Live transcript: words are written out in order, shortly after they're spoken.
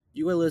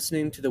You are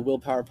listening to the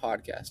Willpower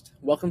Podcast.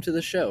 Welcome to the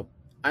show.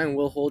 I am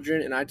Will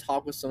Holdren, and I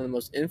talk with some of the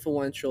most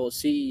influential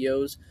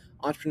CEOs,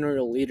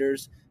 entrepreneurial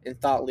leaders, and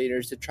thought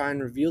leaders to try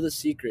and reveal the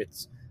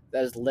secrets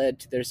that has led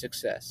to their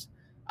success.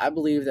 I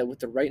believe that with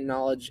the right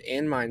knowledge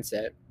and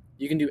mindset,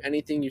 you can do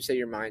anything you set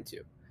your mind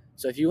to.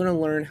 So if you want to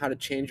learn how to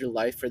change your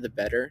life for the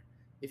better,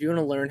 if you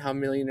want to learn how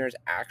millionaires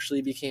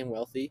actually became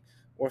wealthy,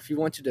 or if you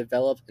want to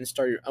develop and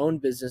start your own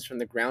business from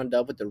the ground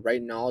up with the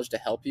right knowledge to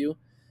help you,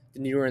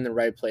 then you are in the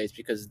right place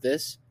because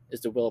this is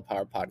the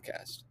Willpower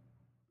Podcast.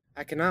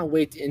 I cannot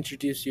wait to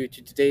introduce you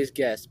to today's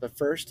guest, but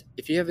first,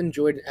 if you have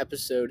enjoyed an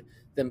episode,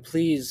 then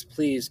please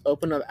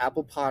open up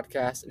Apple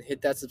Podcasts and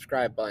hit that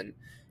subscribe button.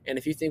 And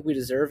if you think we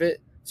deserve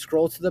it,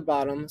 scroll to the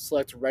bottom,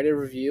 select write a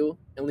review,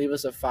 and leave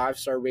us a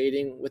 5-star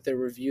rating with a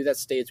review that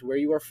states where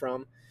you are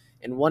from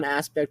and one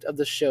aspect of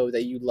the show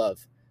that you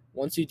love.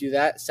 Once you do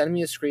that, send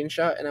me a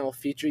screenshot and I will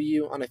feature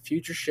you on a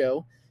future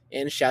show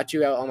and shout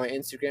you out on my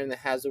Instagram that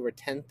has over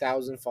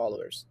 10,000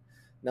 followers.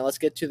 Now let's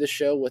get to the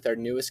show with our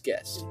newest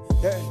guest.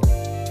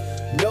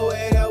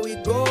 Nowhere that we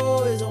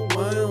go is a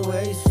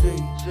one-way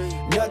street.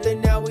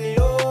 Nothing that we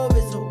love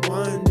is a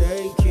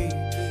one-day key.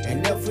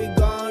 And if we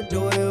gon'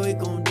 do it, we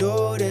gon'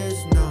 do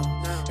this now.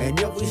 And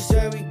if we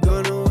say we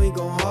gon'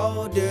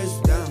 hold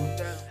this down.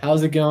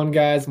 How's it going,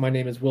 guys? My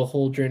name is Will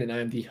Holdren, and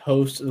I'm the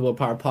host of the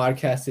Willpower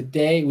Podcast.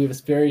 Today, we have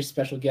a very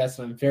special guest,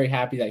 and I'm very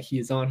happy that he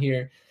is on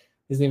here.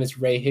 His name is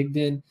Ray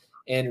Higdon,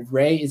 and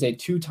Ray is a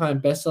 2-time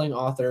best-selling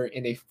author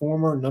and a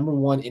former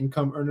 #1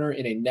 income earner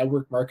in a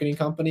network marketing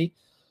company.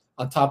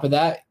 On top of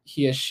that,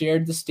 he has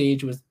shared the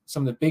stage with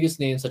some of the biggest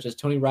names such as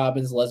Tony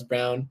Robbins, Les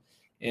Brown,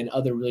 and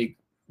other really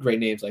great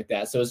names like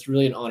that. So it's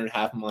really an honor to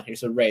have him on here.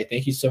 So Ray,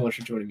 thank you so much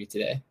for joining me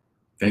today.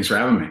 Thanks for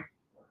having me.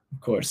 Of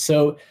course.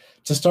 So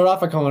to start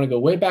off, I kind of want to go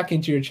way back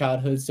into your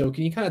childhood. So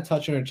can you kind of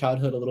touch on your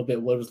childhood a little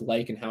bit, what it was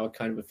like and how it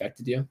kind of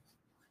affected you?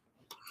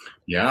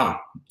 Yeah.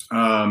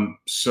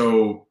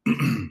 So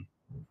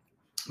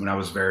when I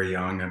was very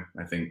young,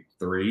 I think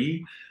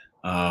 3,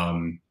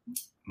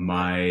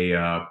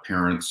 my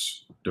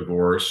parents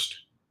divorced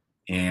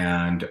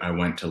and I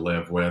went to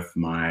live with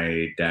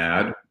my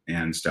dad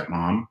and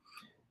stepmom.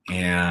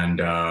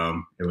 And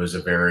it was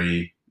in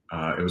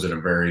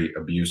a very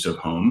abusive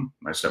home.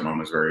 My stepmom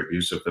was very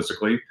abusive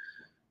physically.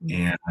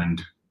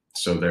 And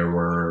so there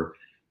were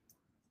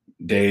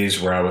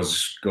days where I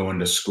was going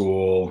to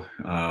school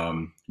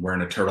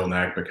wearing a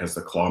turtleneck because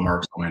the claw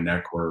marks on my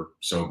neck were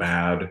so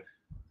bad.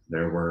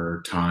 There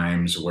were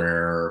times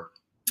where,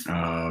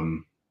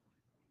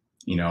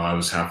 I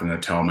was having to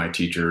tell my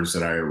teachers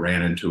that I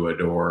ran into a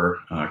door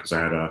because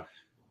I had a,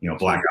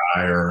 black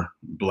eye or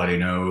bloody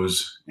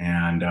nose,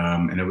 and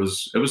it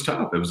was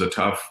tough. It was a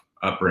tough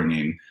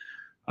upbringing.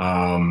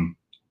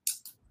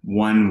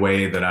 One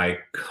way that I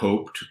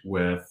coped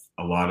with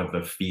a lot of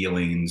the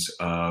feelings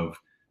of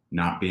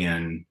not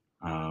being,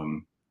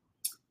 of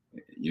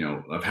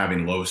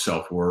having low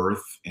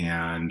self-worth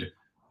and,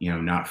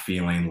 not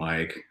feeling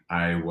like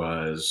I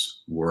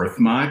was worth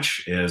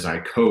much is I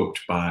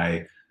coped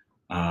by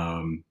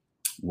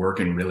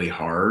working really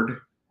hard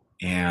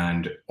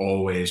and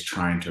always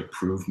trying to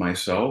prove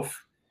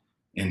myself.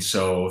 And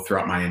so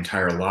throughout my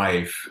entire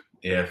life,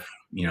 if,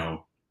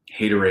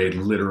 haterade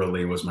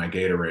literally was my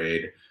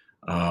Gatorade,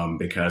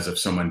 because if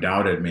someone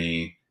doubted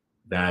me,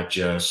 it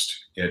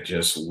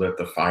just lit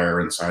the fire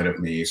inside of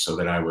me so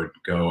that I would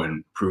go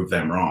and prove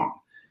them wrong.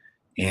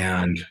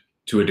 And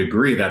to a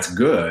degree, that's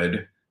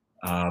good.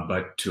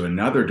 But to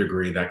another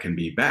degree, that can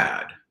be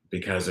bad,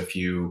 because if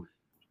you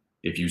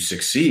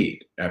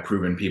succeed at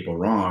proving people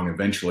wrong,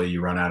 eventually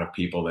you run out of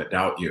people that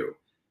doubt you.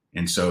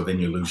 And so then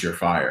you lose your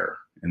fire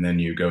and then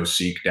you go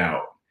seek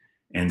doubt.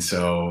 And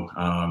so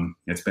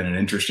it's been an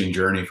interesting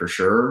journey for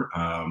sure.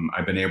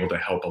 I've been able to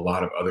help a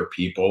lot of other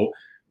people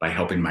by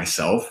helping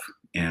myself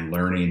and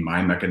learning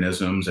my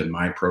mechanisms and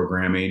my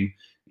programming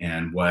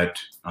and what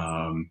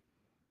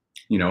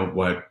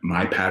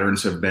my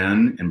patterns have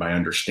been. And by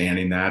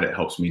understanding that, it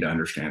helps me to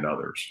understand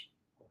others.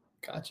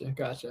 Gotcha.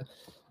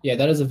 Yeah,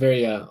 that is a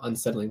very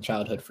unsettling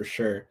childhood for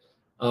sure.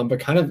 But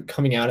kind of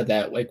coming out of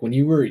that, like when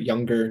you were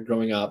younger,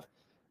 growing up,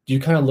 do you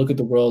kind of look at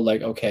the world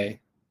like, okay,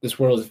 this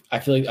world is, I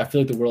feel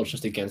like the world's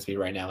just against me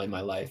right now in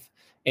my life.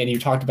 And you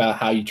talked about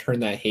how you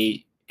turn that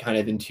hate kind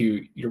of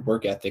into your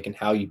work ethic and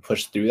how you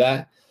push through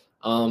that.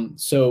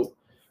 So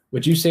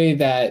would you say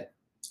that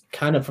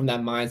kind of from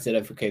that mindset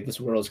of, okay, this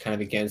world is kind of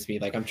against me,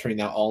 like I'm turning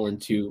that all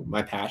into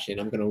my passion,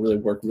 I'm going to really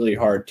work really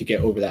hard to get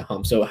over that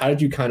hump. So how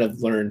did you kind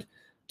of learn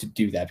to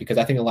do that? Because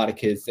I think a lot of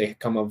kids, they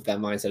come up with that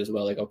mindset as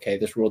well. Like, okay,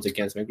 this world's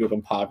against me. I grew up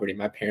in poverty.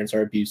 My parents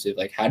are abusive.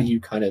 Like, how do you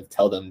kind of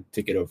tell them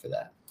to get over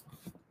that?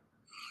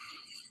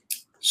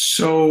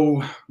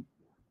 So,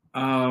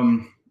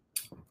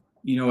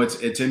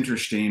 it's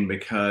interesting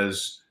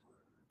because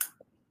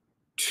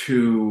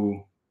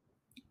to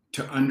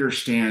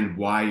understand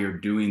why you're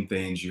doing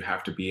things, you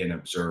have to be an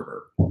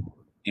observer.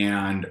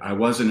 And I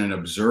wasn't an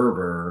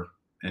observer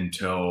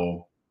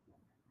until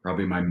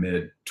probably my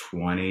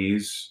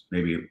mid-20s,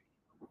 maybe.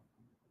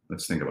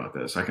 Let's think about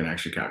this. I can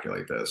actually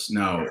calculate this.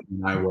 No,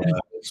 I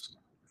was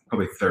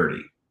probably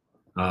 30.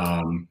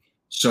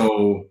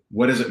 So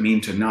what does it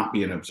mean to not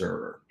be an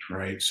observer,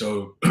 right?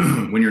 So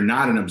when you're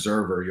not an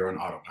observer, you're on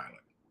autopilot.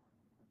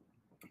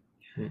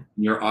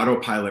 Your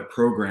autopilot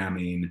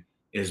programming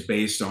is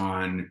based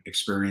on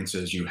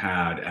experiences you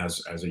had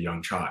as a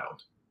young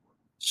child.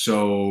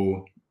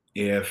 So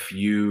if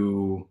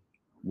you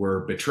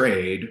were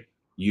betrayed,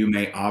 you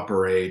may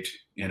operate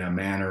in a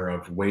manner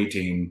of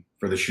waiting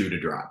for the shoe to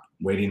drop,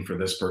 waiting for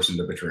this person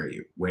to betray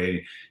you.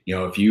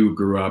 If you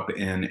grew up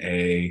in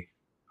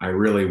I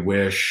really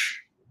wish,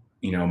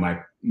 my,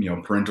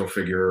 parental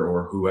figure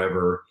or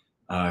whoever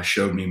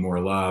showed me more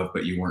love,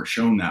 but you weren't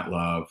shown that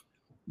love,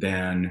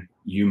 then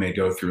you may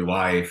go through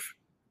life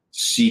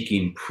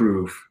seeking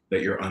proof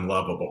that you're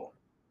unlovable.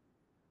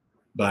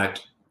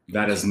 But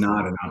that is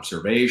not an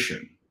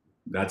observation.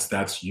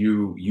 That's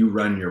you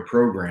run your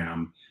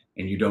program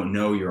and you don't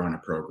know you're on a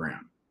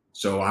program.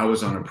 So I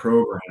was on a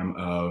program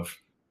of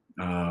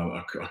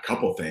a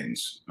couple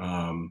things.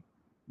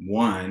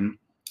 One,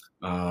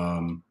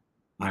 I'm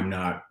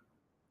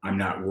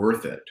not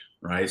worth it,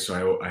 right?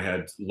 So I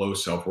had low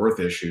self-worth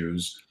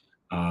issues.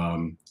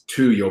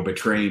 Two, you'll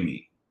betray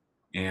me.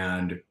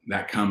 And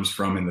that comes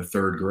from, in the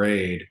third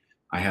grade,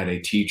 I had a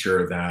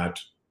teacher that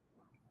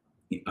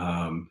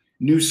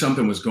knew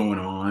something was going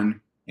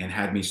on and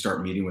had me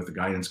start meeting with the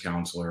guidance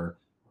counselor.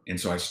 And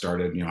so I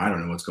started, I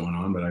don't know what's going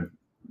on, but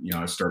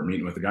I started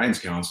meeting with the guidance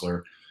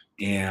counselor,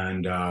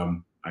 and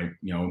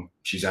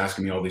she's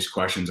asking me all these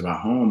questions about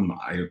home.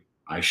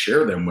 I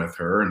share them with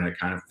her, and it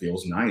kind of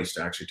feels nice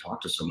to actually talk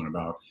to someone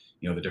about,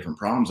 the different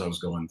problems I was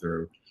going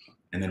through.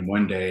 And then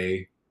one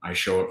day I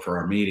show up for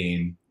our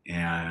meeting,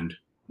 and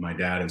my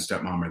dad and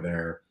stepmom are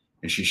there,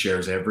 and she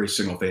shares every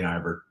single thing I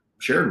ever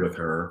shared with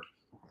her,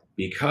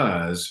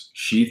 because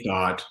she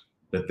thought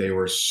that they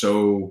were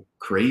so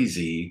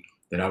crazy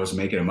that I was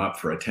making them up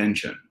for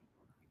attention.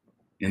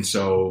 And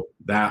so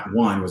that,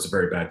 one, was a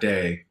very bad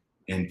day,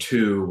 and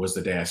two, was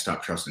the day I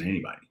stopped trusting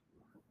anybody.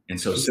 And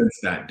so since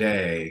that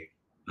day,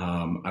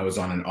 I was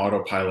on an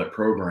autopilot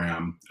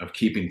program of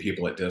keeping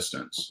people at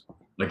distance.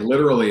 Like,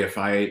 literally, if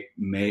I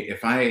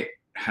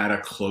had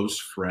a close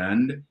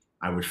friend,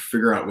 I would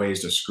figure out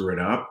ways to screw it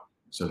up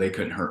so they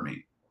couldn't hurt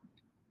me.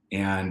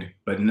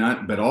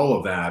 But all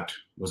of that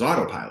was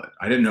autopilot.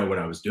 I didn't know what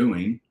I was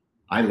doing.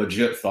 I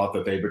legit thought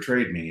that they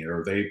betrayed me,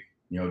 or they,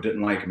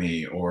 didn't like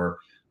me,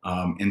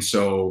 and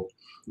so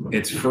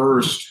it's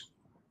first,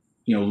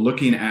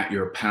 looking at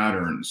your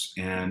patterns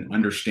and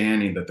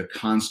understanding that the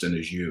constant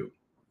is you.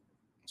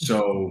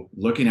 So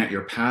looking at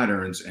your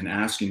patterns and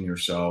asking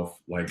yourself,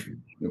 like,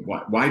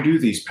 why do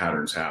these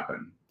patterns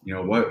happen?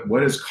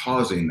 What is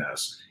causing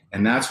this?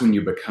 And that's when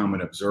you become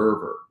an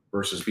observer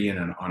versus being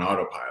on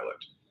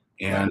autopilot.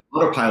 And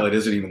autopilot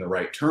isn't even the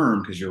right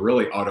term, because you're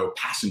really auto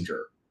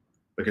passenger,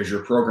 because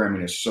your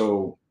programming is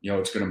so,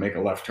 it's going to make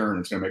a left turn,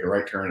 it's going to make a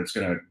right turn, it's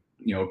going to,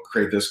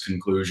 create this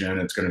conclusion,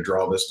 it's going to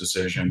draw this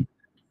decision,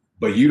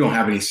 but you don't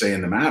have any say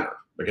in the matter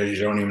because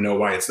you don't even know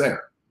why it's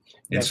there.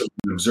 And so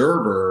an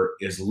observer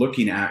is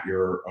looking at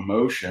your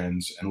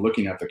emotions and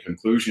looking at the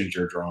conclusions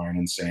you're drawing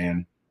and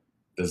saying,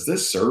 does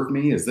this serve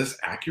me? Is this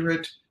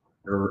accurate?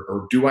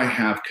 Or do I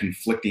have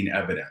conflicting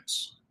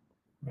evidence?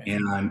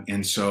 Right.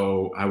 And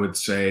so I would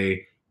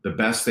say the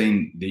best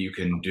thing that you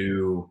can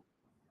do,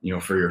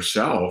 for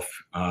yourself,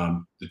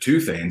 the two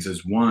things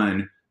is,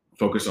 one,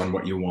 focus on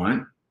what you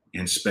want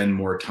and spend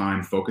more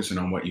time focusing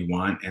on what you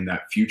want and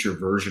that future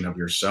version of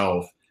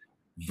yourself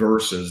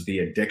versus the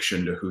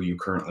addiction to who you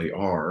currently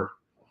are.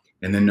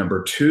 And then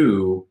number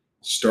two,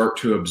 start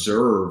to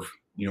observe,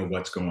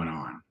 what's going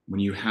on. When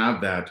you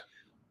have that,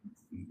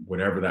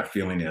 whatever that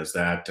feeling is,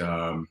 that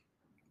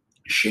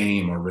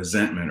shame or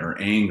resentment or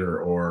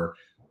anger or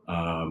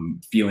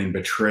feeling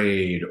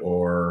betrayed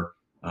or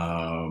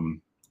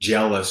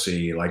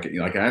jealousy, like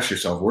ask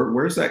yourself,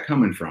 where's that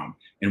coming from,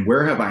 and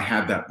where have I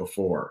had that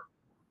before,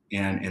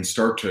 and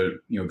start to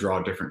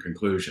draw different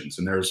conclusions.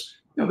 And there's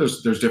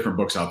different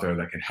books out there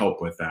that can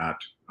help with that,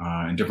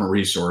 and different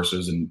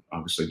resources, and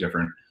obviously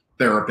different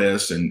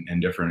therapists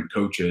and different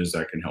coaches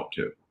that can help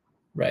too.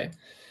 Right.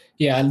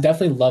 Yeah, I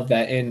definitely love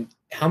that. And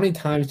how many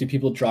times do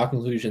people draw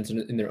conclusions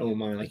in their own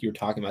mind, like you were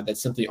talking about, that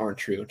simply aren't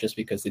true just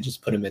because they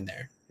just put them in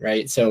there,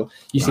 right? So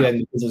you see that in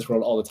the business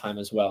world all the time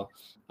as well.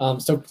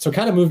 So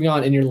kind of moving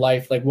on in your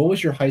life, like, what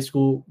was your high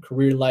school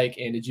career like,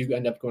 and did you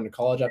end up going to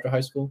college after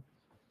high school?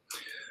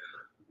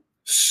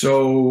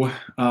 So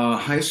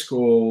high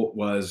school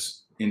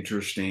was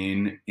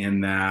interesting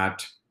in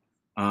that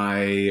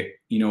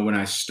when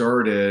I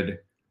started,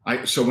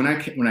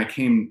 when I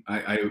came,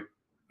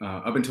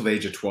 up until the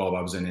age of 12,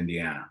 I was in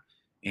Indiana.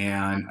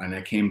 And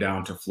I came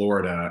down to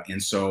Florida.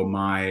 And so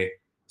my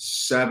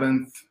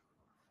 7th,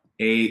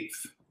 8th,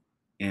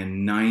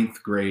 and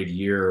 9th grade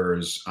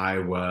years, I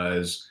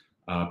was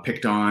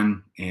picked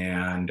on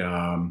and,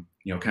 kind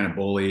of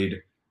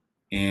bullied.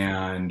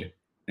 And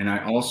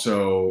I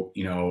also,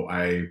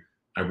 I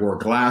wore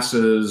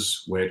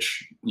glasses,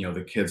 which,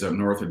 the kids up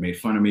north had made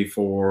fun of me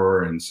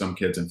for, and some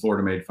kids in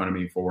Florida made fun of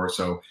me for.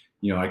 So,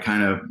 I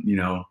kind of,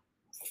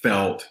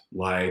 felt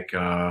like,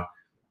 I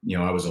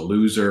was a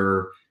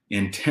loser.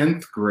 in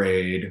 10th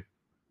grade,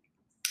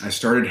 I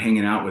started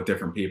hanging out with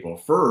different people.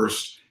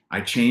 First,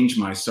 I changed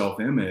my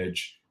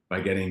self-image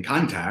by getting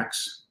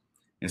contacts.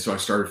 And so I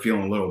started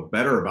feeling a little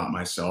better about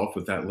myself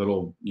with that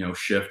little,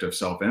 shift of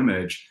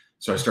self-image.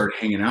 So I started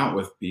hanging out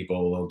with people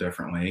a little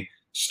differently,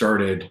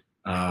 started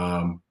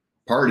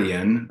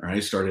partying,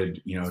 right?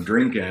 Started,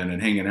 drinking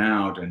and hanging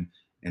out and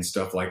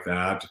stuff like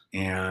that.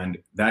 And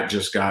that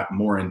just got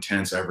more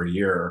intense every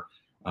year.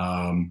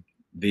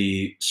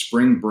 The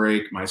spring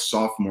break, my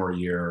sophomore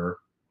year,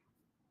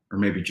 or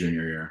maybe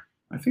junior year,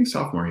 I think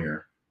sophomore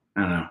year,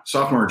 I don't know,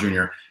 sophomore or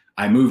junior,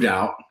 I moved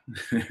out.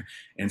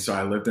 And so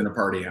I lived in a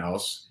party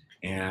house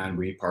and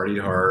we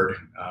partied hard.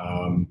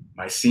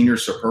 My senior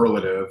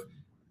superlative,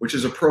 which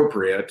is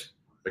appropriate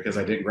because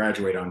I didn't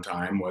graduate on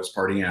time, was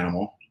party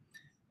animal.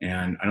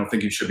 And I don't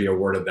think you should be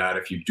awarded that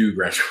if you do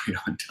graduate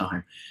on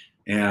time.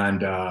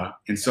 And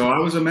so I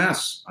was a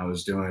mess. I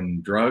was doing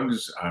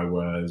drugs. I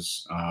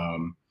was,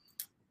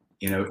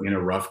 in a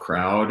rough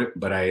crowd,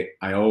 but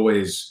I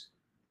always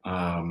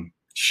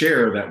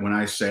share that when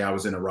I say I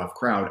was in a rough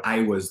crowd,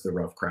 I was the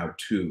rough crowd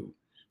too.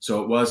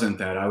 So it wasn't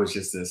that I was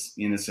just this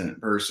innocent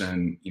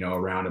person,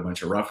 around a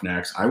bunch of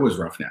roughnecks. I was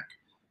roughneck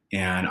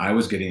and I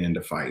was getting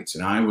into fights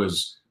and I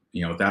was,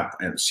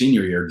 that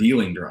senior year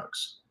dealing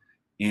drugs.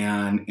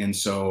 And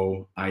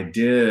so I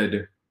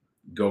did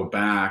go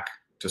back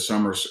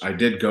to I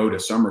did go to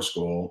summer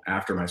school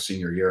after my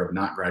senior year of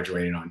not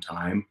graduating on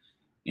time.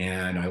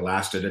 And I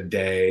lasted a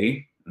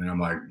day and I'm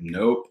like,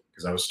 nope,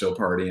 because I was still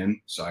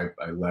partying. So I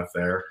left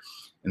there.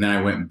 And then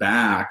I went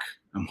back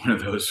on one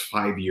of those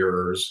 5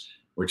 years,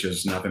 which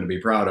is nothing to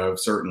be proud of,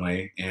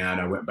 certainly. And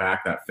I went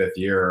back that 5th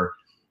year.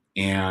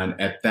 And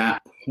at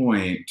that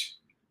point,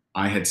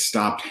 I had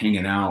stopped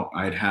hanging out.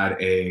 I'd had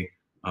a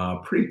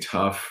pretty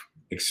tough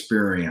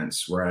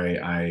experience where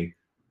I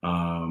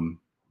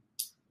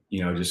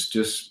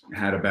just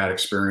had a bad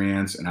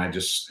experience and I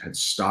just had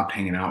stopped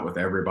hanging out with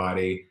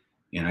everybody.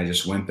 And I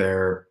just went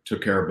there,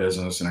 took care of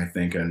business. And I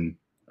think in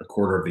a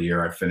quarter of the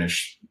year, I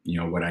finished,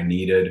 what I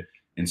needed.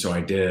 And so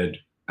I did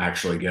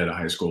actually get a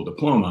high school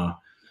diploma.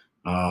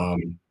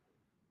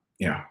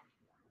 Yeah.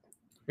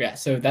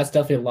 So that's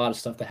definitely a lot of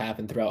stuff that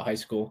happened throughout high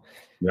school.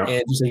 Yep.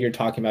 And just like you're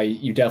talking about,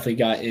 you definitely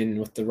got in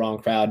with the wrong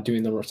crowd,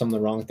 doing some of the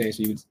wrong things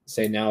you would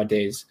say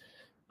nowadays.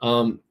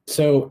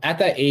 So at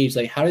that age,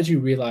 like, how did you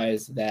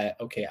realize that,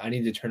 okay, I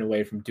need to turn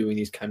away from doing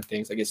these kind of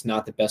things? Like, it's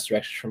not the best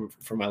direction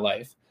for my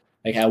life.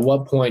 Like, at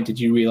what point did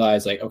you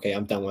realize, like, okay,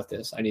 I'm done with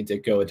this. I need to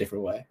go a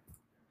different way?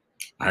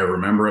 I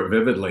remember it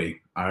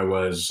vividly. I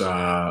was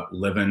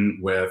living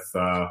with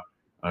a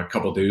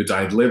couple dudes.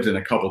 I had lived in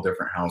a couple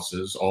different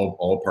houses,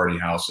 all party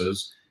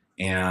houses.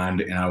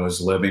 And I was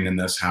living in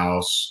this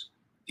house.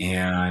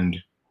 And,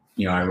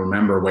 I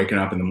remember waking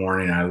up in the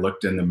morning and I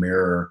looked in the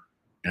mirror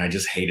and I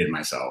just hated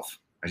myself.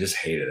 I just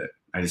hated it.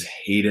 I just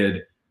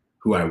hated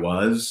who I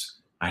was.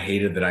 I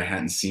hated that I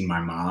hadn't seen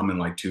my mom in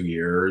like 2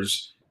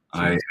 years.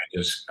 I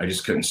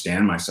just couldn't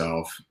stand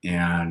myself.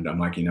 And I'm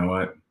like, you know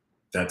what?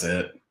 That's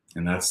it.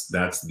 And that's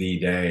the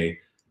day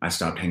I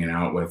stopped hanging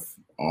out with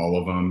all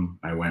of them.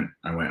 I went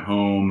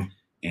home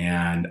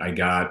and I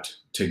got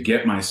to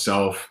get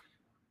myself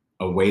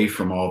away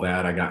from all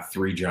that. I got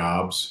 3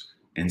 jobs.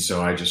 And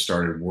so I just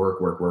started work.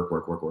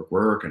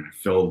 And I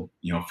filled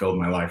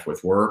my life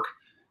with work.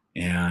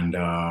 And,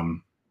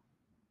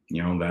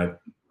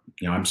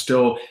 I'm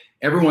still,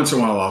 every once in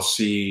a while I'll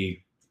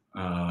see,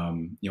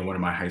 one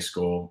of my high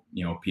school,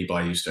 people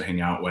I used to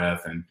hang out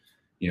with, and,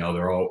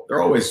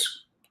 they're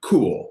always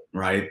cool,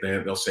 right?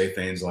 They'll say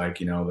things like,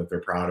 that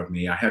they're proud of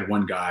me. I had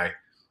one guy,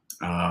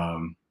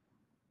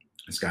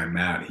 this guy,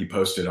 Matt, I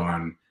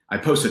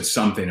posted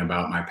something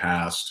about my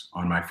past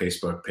on my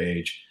Facebook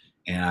page,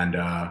 and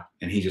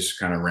he just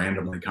kind of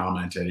randomly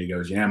commented. He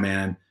goes, yeah,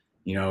 man,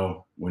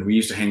 when we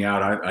used to hang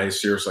out, I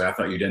seriously, I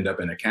thought you'd end up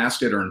in a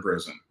casket or in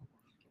prison.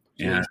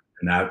 And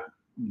that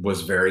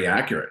was very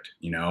accurate.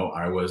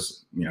 I wouldn't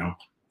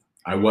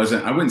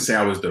say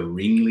I was the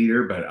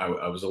ringleader, but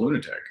I was a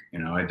lunatic.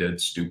 I did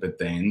stupid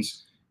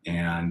things.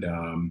 And,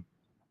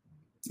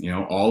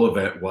 all of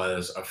it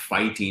was a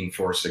fighting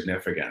for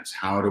significance.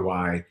 How do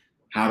I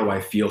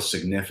feel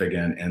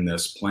significant in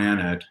this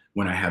planet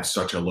when I have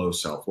such a low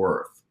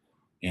self-worth?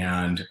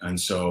 And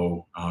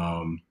so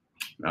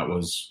that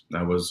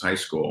was high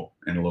school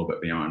and a little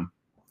bit beyond.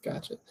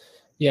 Gotcha.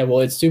 Yeah, well,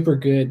 it's super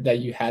good that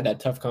you had that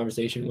tough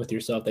conversation with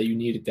yourself that you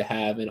needed to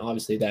have, and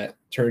obviously that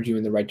turned you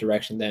in the right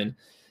direction then.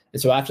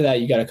 And so after that,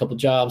 you got a couple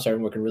jobs,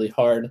 started working really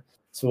hard.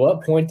 So at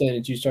what point then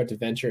did you start to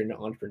venture into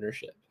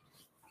entrepreneurship?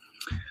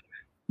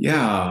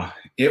 Yeah,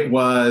 there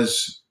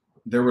was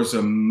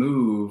a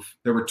move.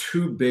 There were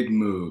 2 big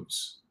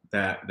moves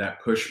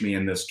that pushed me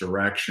in this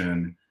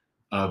direction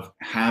of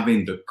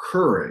having the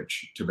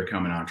courage to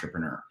become an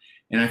entrepreneur.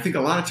 And I think a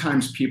lot of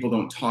times people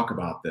don't talk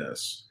about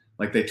this.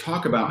 Like, they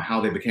talk about how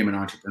they became an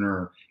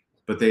entrepreneur,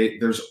 but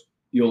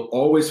you'll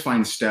always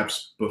find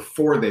steps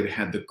before they've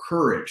had the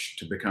courage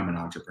to become an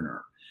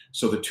entrepreneur.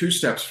 So the 2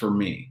 steps for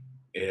me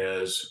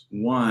is,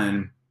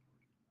 one,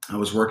 I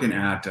was working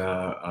at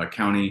a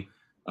county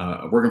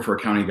working for a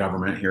county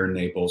government here in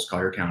Naples,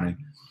 Collier County.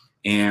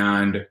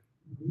 And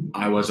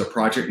I was a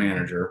project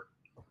manager.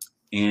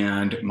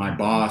 And my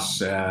boss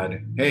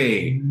said,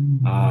 hey,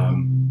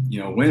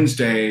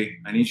 Wednesday,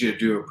 I need you to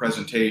do a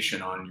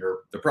presentation on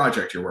the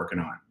project you're working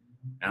on.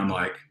 And I'm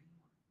like,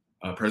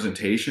 a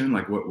presentation?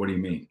 Like, what do you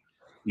mean?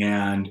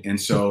 And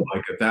so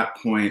like at that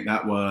point,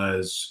 that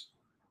was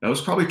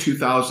probably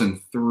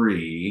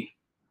 2003.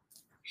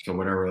 So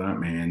whatever that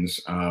means,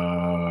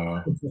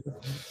 I don't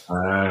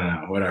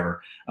know,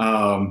 whatever.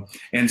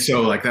 And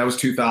so like that was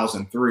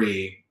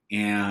 2003,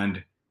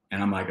 and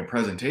I'm like, a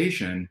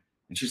presentation,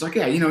 and she's like,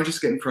 yeah,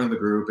 just get in front of the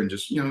group and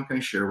just kind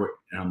of share what.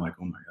 And I'm like,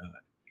 oh my god,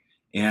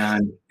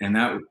 and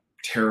that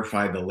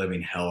terrified the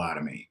living hell out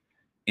of me.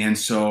 And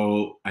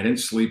so I didn't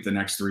sleep the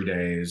next 3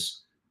 days.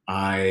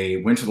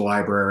 I went to the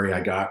library.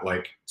 I got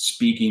like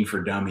Speaking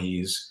for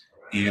Dummies,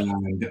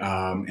 and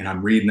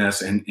I'm reading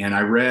this, and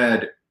I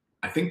read,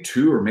 I think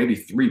 2 or maybe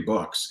 3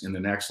 books in the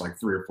next like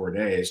 3 or 4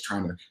 days,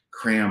 trying to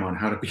cram on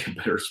how to be a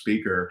better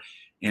speaker.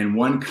 And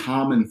one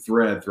common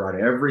thread throughout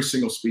every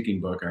single speaking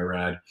book I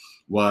read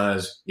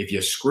was, if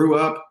you screw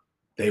up,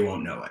 they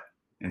won't know it.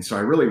 And so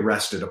I really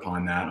rested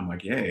upon that. I'm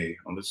like, yay,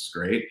 oh, this is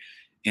great.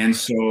 And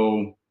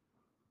so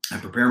I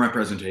prepare my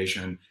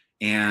presentation.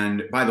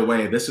 And by the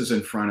way, this is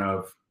in front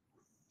of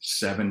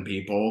 7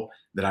 people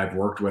that I've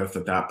worked with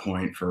at that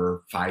point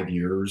for 5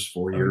 years,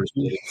 4 years.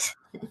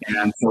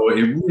 And so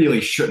it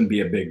really shouldn't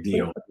be a big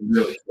deal. It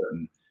really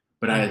shouldn't.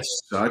 But I had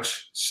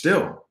such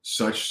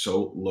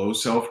low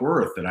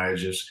self-worth that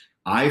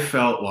I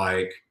felt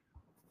like,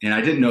 and I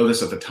didn't know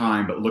this at the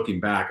time, but looking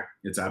back,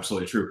 it's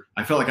absolutely true.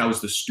 I felt like I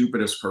was the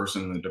stupidest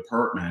person in the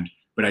department,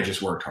 but I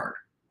just worked hard.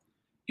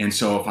 And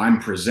so if I'm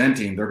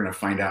presenting, they're going to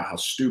find out how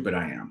stupid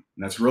I am.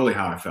 And that's really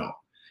how I felt.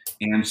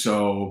 And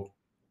so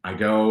I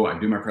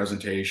do my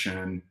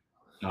presentation.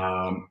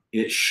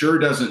 It sure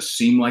doesn't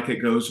seem like it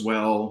goes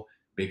well,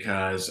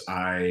 because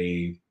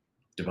I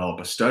develop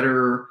a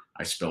stutter.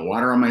 I spill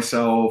water on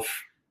myself.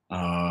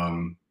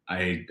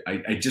 I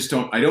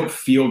don't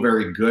feel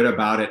very good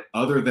about it,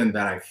 other than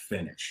that I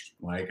finished.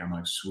 Like, I'm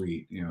like,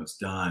 sweet, it's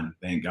done,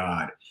 thank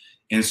God.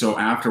 And so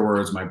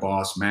afterwards, my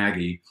boss,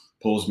 Maggie,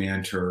 pulls me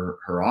into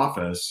her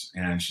office,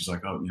 and she's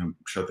like, oh,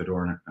 shut the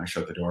door. And I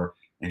shut the door,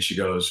 and she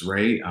goes,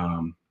 Ray,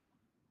 are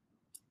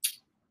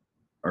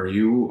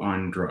you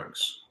on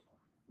drugs?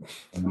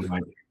 And I'm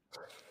like,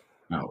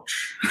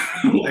 ouch.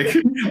 like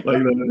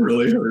that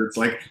really hurts.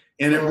 Like,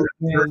 and it really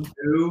hurt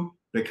too,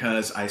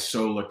 because I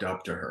so looked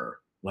up to her.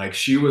 Like,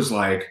 she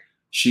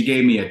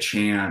gave me a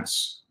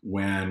chance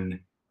when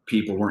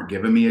people weren't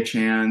giving me a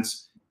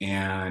chance.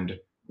 And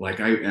like,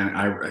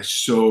 I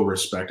so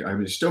respect, I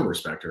mean, still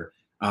respect her.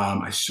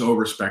 I so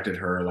respected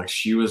her. Like,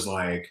 she was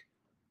like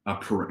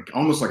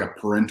almost like a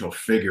parental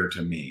figure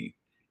to me.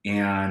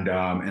 And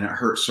it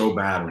hurt so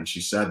bad when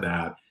she said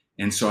that.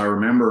 And so I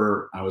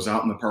remember I was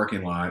out in the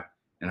parking lot,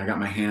 and I got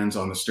my hands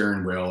on the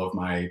steering wheel of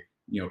my,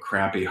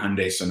 crappy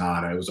Hyundai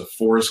Sonata. It was a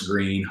forest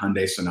green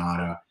Hyundai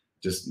Sonata,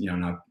 just,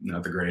 not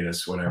the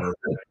greatest, whatever.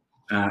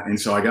 And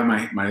so I got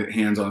my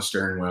hands on the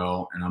steering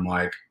wheel, and I'm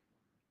like,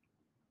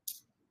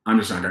 I'm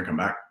just not going to come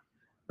back.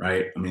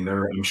 Right. I mean,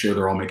 I'm sure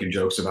they're all making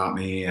jokes about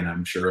me, and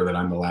I'm sure that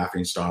I'm the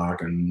laughing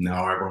stock, and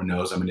now everyone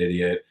knows I'm an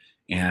idiot,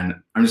 and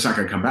I'm just not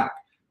going to come back.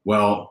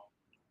 Well,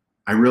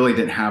 I really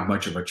didn't have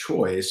much of a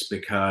choice,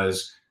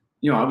 because,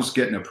 I was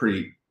getting a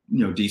pretty,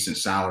 decent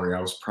salary.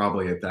 I was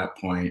probably at that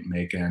point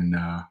making,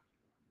 I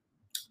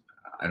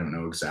don't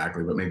know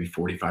exactly, but maybe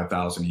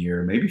 45,000 a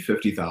year, maybe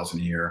 50,000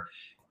 a year.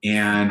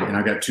 And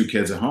I got 2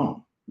 kids at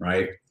home.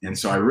 Right. And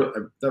so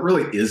that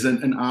really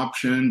isn't an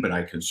option, but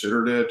I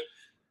considered it.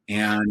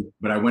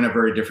 But I went a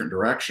very different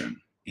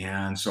direction.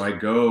 And so I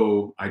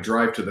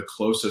drive to the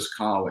closest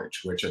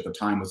college, which at the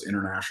time was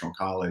International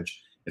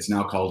College. It's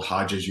now called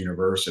Hodges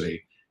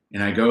University.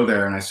 And I go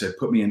there, and I said,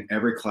 put me in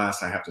every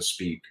class I have to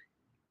speak.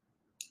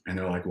 And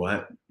they're like,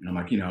 what? And I'm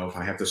like, if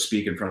I have to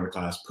speak in front of a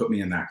class, put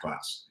me in that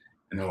class.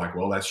 And they're like,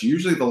 well, that's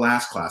usually the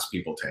last class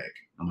people take.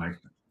 I'm like,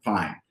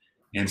 fine.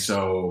 And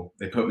so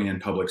they put me in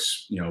public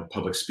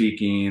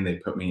speaking. They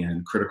put me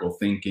in critical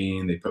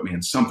thinking. They put me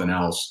in something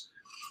else.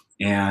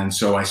 And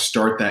so I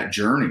start that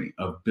journey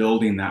of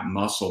building that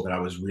muscle that I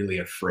was really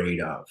afraid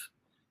of.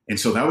 And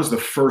so that was the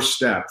first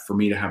step for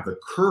me to have the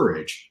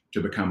courage to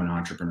become an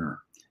entrepreneur.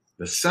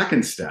 The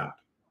second step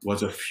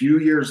was a few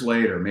years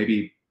later,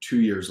 maybe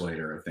 2 years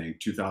later, I think,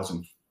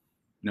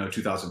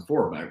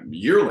 2004, but a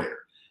year later.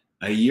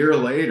 A year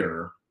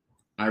later,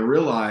 I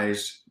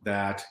realized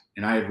that,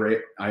 and I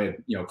had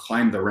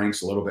climbed the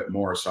ranks a little bit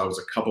more. So I was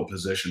a couple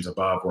positions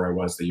above where I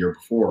was the year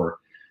before.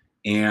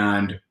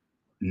 And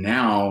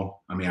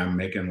now, I mean, I'm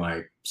making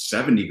like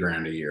 70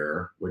 grand a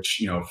year,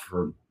 which,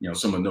 for,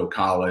 someone no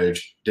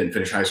college, didn't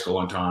finish high school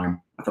on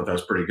time, I thought that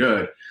was pretty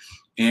good.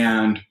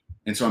 And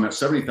so I'm at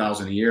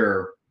 70,000 a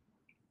year,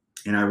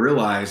 and I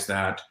realized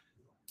that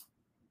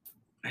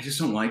I just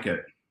don't like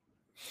it.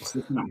 It's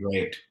just not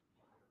great.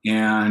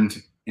 And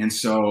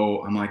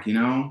so I'm like,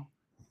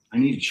 I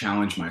need to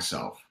challenge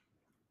myself.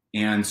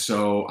 And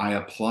so I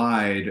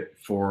applied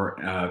for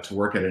to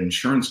work at an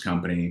insurance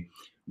company,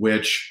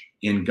 which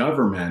in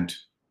government,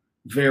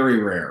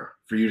 very rare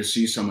for you to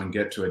see someone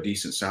get to a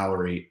decent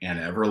salary and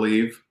ever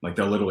leave. Like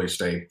they'll literally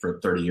stay for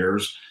 30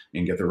 years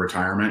and get their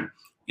retirement.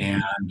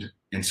 And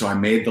so I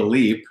made the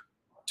leap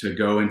to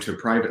go into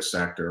private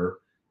sector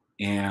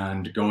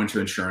and go into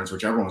insurance,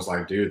 which everyone was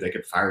like, dude, they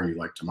could fire you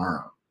like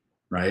tomorrow.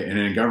 Right. And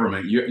in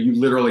government, you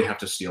literally have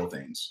to steal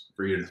things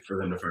for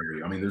them to fire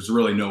you. I mean, there's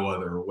really no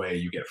other way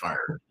you get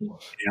fired.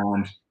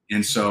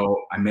 And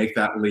so I make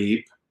that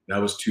leap. That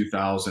was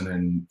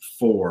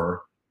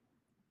 2004.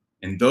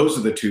 And those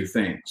are the two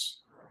things.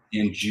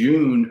 In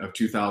June of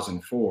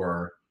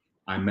 2004,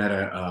 I met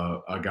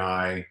a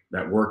guy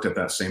that worked at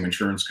that same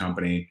insurance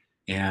company,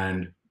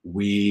 and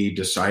we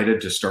decided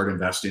to start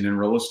investing in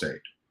real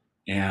estate.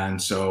 And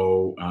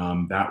so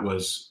that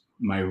was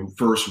my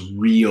first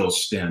real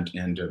stint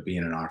into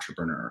being an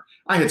entrepreneur.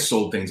 I had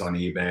sold things on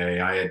eBay.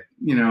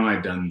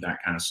 I'd done that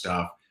kind of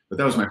stuff, but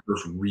that was my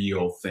first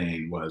real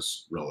thing,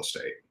 was real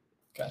estate.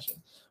 Gotcha.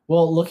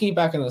 Well, looking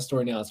back on the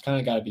story now, it's kind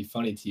of got to be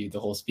funny to you, the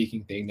whole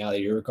speaking thing, now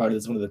that you're regarded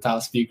as one of the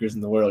top speakers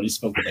in the world. You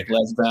spoke with like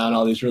Les Brown,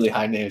 all these really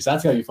high names.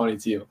 That's got to be funny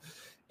to you.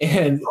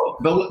 And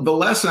the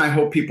lesson I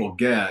hope people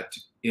get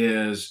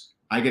is,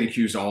 I get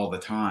accused all the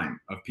time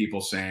of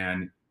people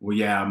saying, well,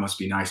 yeah, it must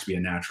be nice to be a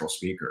natural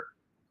speaker.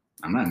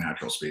 I'm not a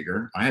natural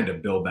speaker. I had to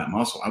build that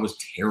muscle. I was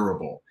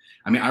terrible.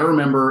 I mean, I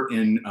remember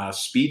in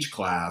speech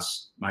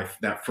class,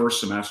 that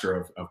first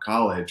semester of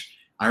college,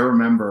 I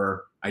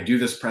remember I do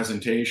this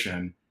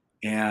presentation,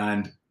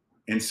 and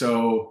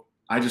so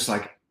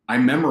I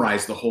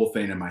memorized the whole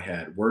thing in my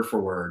head, word for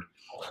word.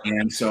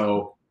 And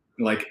so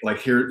like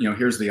here,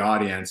 here's the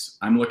audience.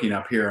 I'm looking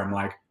up here. I'm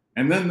like,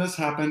 and then this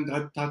happened.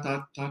 I'm not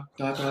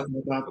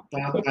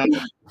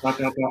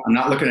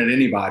looking at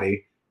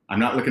anybody. I'm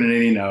not looking at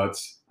any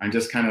notes. I'm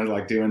just kind of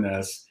like doing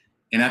this.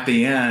 And at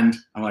the end,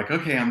 I'm like,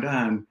 okay, I'm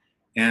done.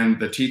 And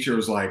the teacher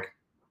was like,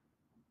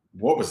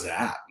 what was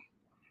that?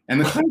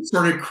 And the class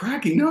started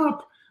cracking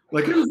up.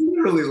 Like, it was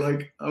literally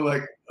like, I'm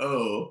like,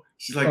 oh.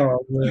 She's like,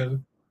 oh,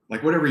 man.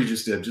 Like, whatever you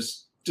just did,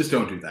 just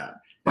don't do that.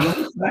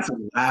 And that's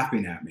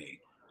laughing at me.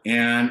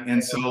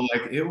 And so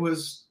like, it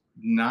was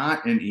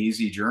not an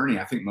easy journey.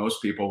 I think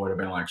most people would have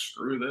been like,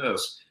 screw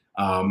this.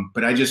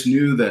 But I just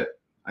knew that,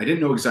 I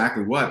didn't know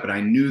exactly what, but I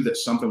knew that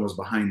something was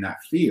behind that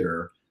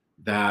fear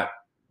that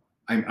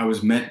I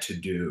was meant to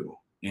do.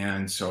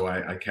 And so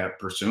I kept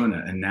pursuing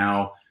it. And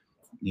now,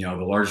 the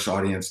largest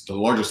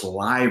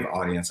live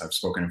audience I've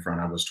spoken in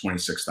front of was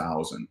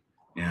 26,000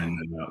 in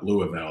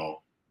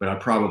Louisville. But I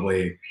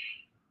probably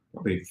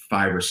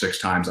 5 or 6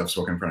 times I've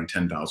spoken in front of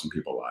 10,000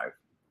 people live.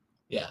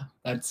 Yeah,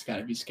 that's got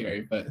to be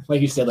scary. But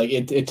like you said, like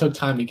it took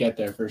time to get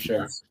there for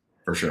sure. Yes,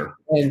 for sure.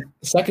 And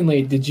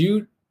secondly, did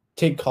you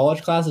take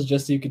college classes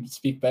just so you could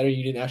speak better?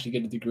 You didn't actually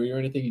get a degree or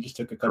anything. You just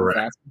took a couple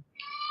classes.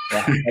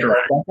 Yeah,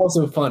 that's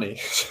also funny.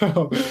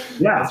 So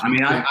yeah, I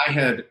mean, I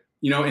had,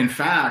 in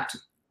fact,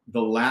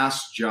 the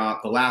last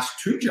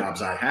 2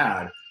 jobs I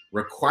had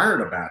required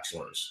a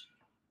bachelor's.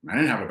 I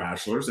didn't have a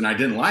bachelor's, and I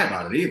didn't lie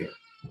about it either.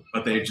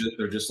 But they're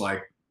just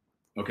like,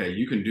 okay,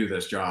 you can do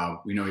this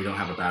job. We know you don't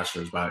have a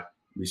bachelor's, but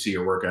we see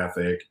your work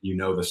ethic. You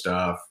know the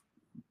stuff.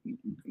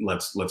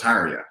 Let's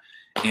hire you.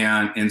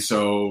 And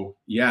so,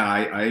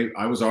 yeah,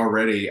 I was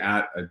already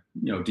at a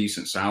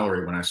decent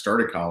salary when I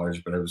started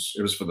college, but it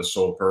was for the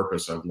sole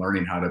purpose of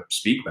learning how to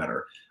speak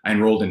better. I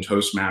enrolled in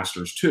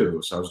Toastmasters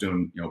too, so I was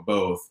doing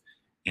both,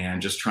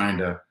 and just trying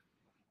to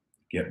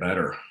get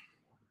better.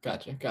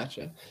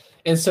 Gotcha.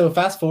 And so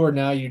fast forward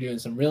now, you're doing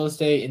some real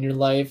estate in your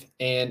life,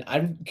 and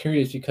I'm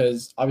curious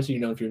because obviously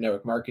you're known for your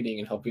network marketing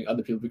and helping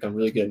other people become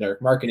really good at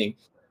network marketing.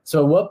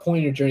 So at what point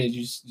in your journey did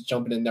you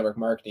jump into network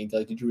marketing?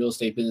 Did your real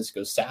estate business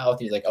go south?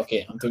 And you're like,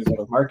 okay, I'm doing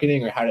network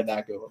marketing, or how did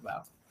that go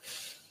about?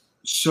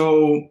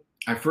 So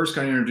I first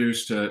got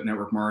introduced to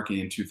network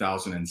marketing in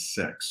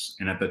 2006.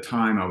 And at the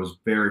time I was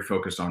very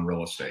focused on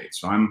real estate.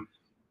 So I'm,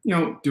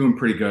 doing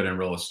pretty good in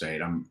real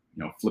estate. I'm,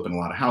 flipping a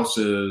lot of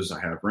houses. I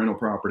have rental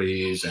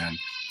properties, and,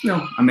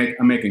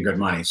 I'm making good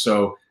money.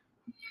 So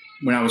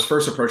when I was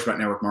first approached about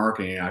network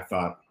marketing, I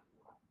thought,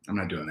 I'm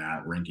not doing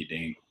that rinky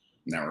dink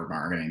network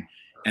marketing.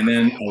 And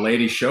then a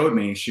lady showed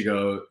me,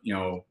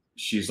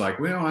 she's like,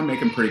 well, I'm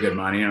making pretty good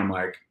money. And I'm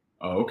like,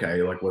 oh,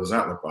 okay. Like, what does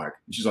that look like?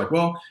 And she's like,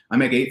 well, I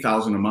make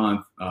 $8,000 a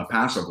month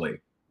passively.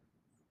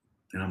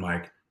 And I'm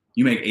like,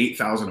 you make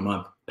 $8,000 a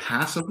month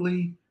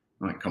passively?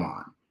 I'm like, come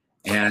on.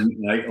 And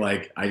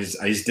like, I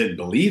just didn't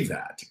believe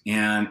that.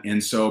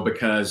 And so,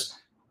 because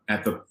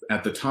at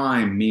the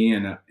time, me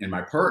and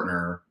my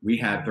partner, we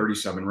had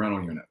 37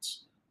 rental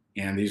units,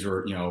 and these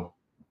were,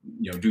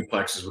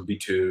 duplexes would be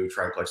 2,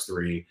 triplex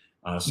 3,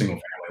 single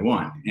family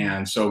 1.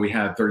 And so we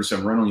had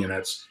 37 rental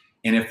units.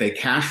 And if they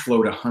cash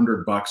flowed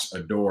 $100 a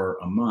door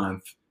a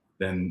month,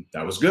 then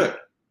that was good.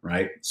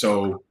 Right.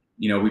 So,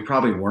 we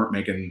probably weren't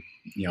making,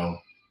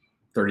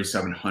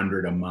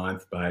 $3,700 a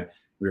month, but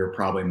we were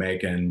probably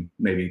making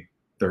maybe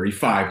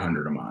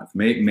 $3,500 a month,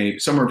 maybe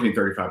somewhere between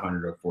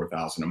 $3,500 to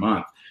 $4,000 a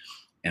month.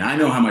 And I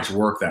know how much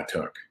work that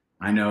took.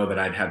 I know that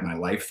I'd had my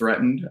life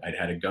threatened. I'd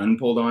had a gun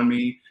pulled on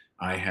me.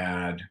 I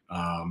had,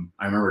 I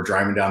remember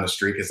driving down the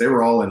street because they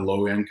were all in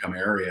low income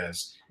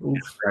areas. And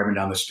I'm driving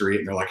down the street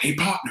and they're like, hey,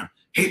 partner.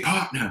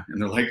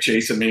 And they're like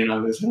chasing me and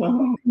I'm just,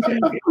 oh, okay.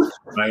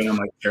 Right? And I'm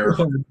like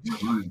terrified.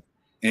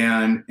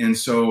 And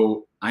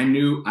so I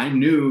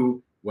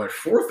knew what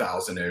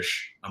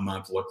 4,000-ish a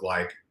month looked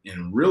like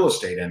in real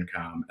estate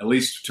income, at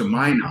least to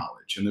my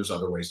knowledge. And there's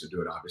other ways to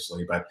do it,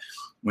 obviously. But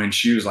when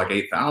she was like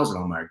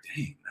 8,000, I'm like,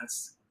 dang,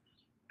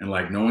 and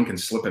like no one can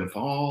slip and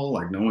fall,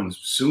 like no one's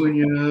suing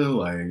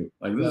you,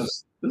 like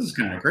this is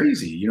kind of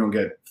crazy. You don't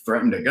get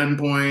threatened at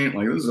gunpoint,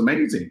 like this is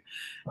amazing.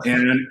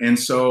 And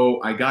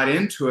so I got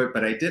into it,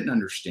 but I didn't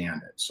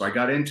understand it. So I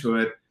got into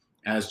it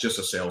as just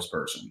a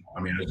salesperson.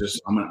 I mean,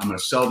 I'm gonna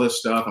sell this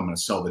stuff, I'm gonna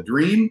sell the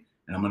dream,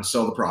 and I'm gonna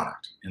sell the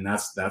product. And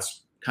that's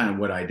kind of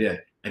what I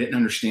did. I didn't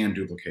understand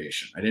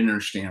duplication. I didn't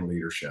understand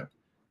leadership.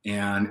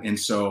 And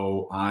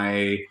so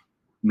I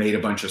made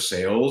a bunch of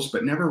sales,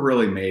 but never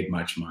really made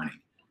much money.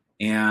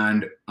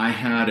 And I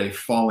had a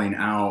falling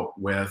out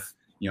with,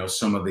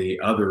 some of the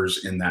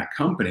others in that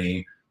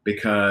company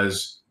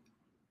because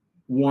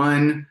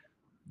one,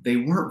 they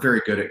weren't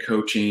very good at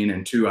coaching,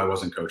 and two, I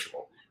wasn't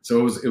coachable. So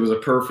it was a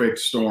perfect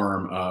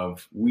storm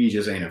of we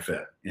just ain't a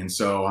fit. And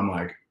so I'm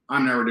like,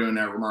 I'm never doing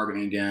network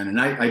marketing again.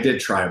 And I did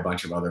try a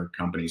bunch of other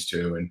companies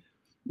too. And,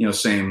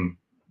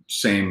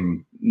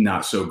 same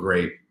not so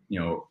great,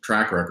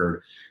 track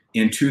record.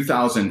 In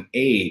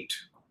 2008,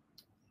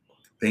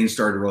 things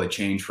started to really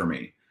change for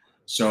me.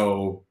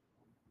 So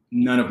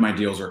none of my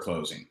deals are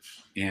closing.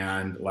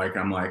 And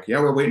I'm like, yeah,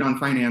 we're waiting on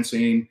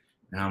financing.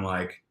 And I'm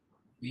like,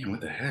 man,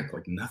 what the heck?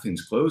 Like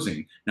nothing's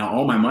closing. Now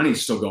all my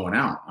money's still going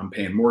out. I'm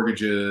paying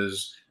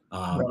mortgages,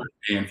 I'm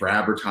paying for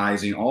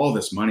advertising. All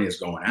this money is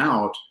going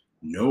out.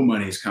 No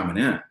money's coming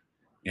in.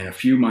 And a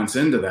few months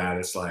into that,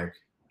 it's like,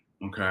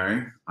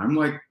 okay, I'm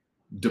like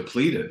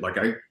depleted. Like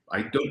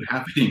I don't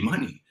have any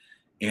money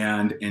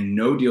and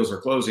no deals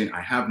are closing.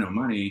 I have no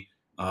money.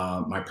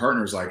 My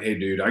partner's like, hey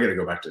dude, I got to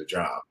go back to the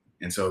job.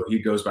 And so he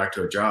goes back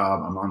to a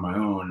job. I'm on my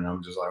own and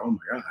I'm just like, oh my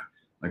God,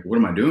 like, what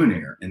am I doing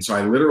here? And so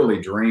I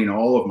literally drain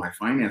all of my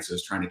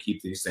finances trying to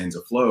keep these things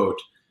afloat.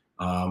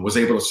 Was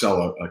able to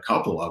sell a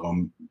couple of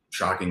them,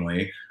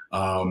 shockingly,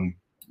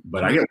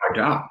 but I get wiped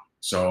out.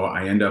 So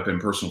I end up in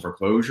personal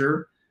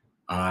foreclosure.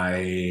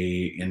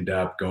 I end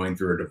up going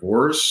through a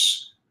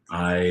divorce.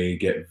 I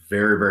get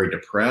very, very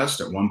depressed.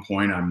 At one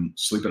point, I'm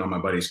sleeping on my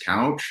buddy's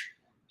couch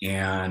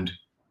and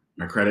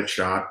my credit's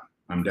shot.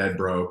 I'm dead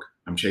broke.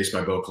 I'm chased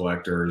by bill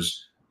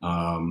collectors.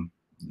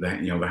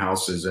 The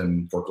house is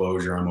in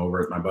foreclosure. I'm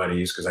over at my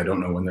buddy's because I don't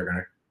know when they're going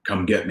to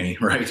come get me,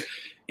 right?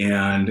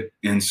 And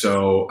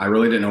so I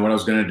really didn't know what I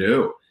was going to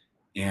do.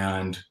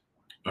 And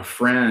a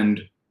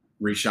friend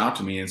reached out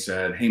to me and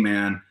said, hey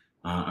man,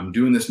 I'm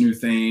doing this new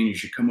thing. You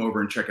should come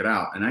over and check it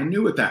out. And I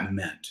knew what that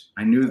meant.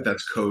 I knew that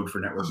that's code for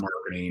network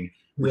marketing,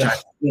 which I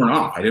turned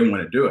off. I didn't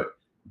want to do it.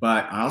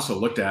 But I also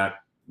looked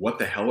at what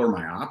the hell are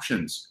my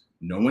options?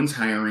 No one's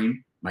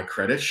hiring. My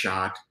credit's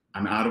shot.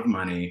 I'm out of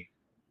money.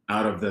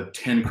 Out of the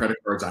 10 credit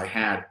cards I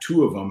had,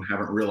 2 of them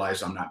haven't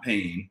realized I'm not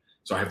paying.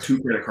 So I have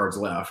 2 credit cards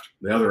left.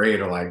 The other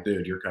 8 are like,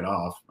 dude, you're cut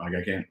off. Like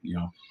I can't,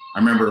 I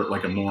remember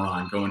like a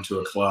moron going to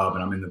a club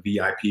and I'm in the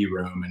VIP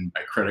room and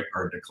my credit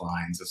card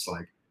declines. It's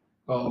like,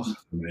 oh,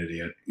 I'm an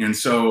idiot. And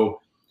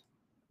so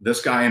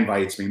this guy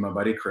invites me, my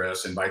buddy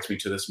Chris invites me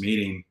to this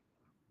meeting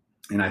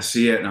and I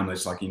see it and I'm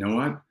just like, you know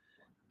what?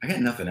 I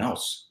got nothing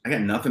else. I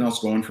got nothing else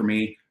going for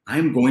me.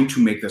 I'm going to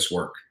make this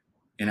work.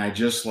 And I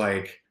just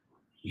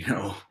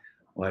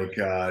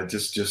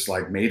just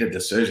made a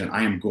decision.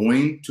 I am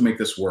going to make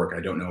this work.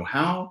 I don't know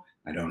how,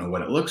 I don't know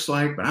what it looks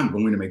like, but I'm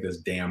going to make this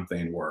damn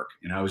thing work.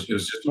 And it was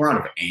just more out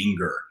of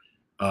anger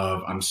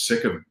of I'm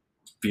sick of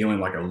feeling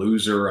like a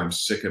loser. I'm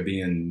sick of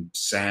being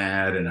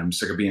sad and I'm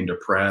sick of being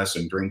depressed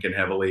and drinking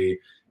heavily.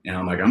 And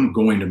I'm like, I'm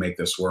going to make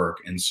this work.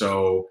 And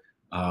so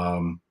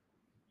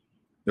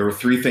there were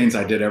 3 things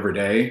I did every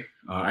day.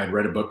 I had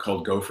read a book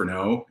called Go for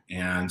No.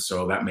 And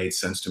so that made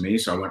sense to me.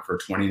 So I went for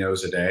 20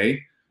 no's a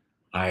day.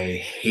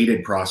 I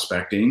hated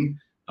prospecting.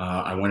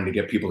 I wanted to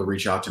get people to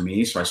reach out to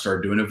me. So I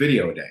started doing a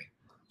video a day.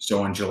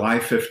 So on July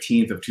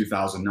 15th of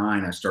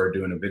 2009, I started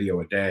doing a video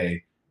a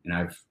day and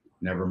I've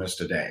never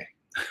missed a day.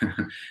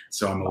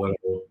 So I'm a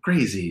little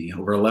crazy.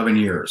 Over 11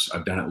 years,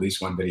 I've done at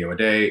least 1 video a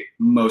day,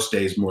 most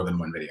days more than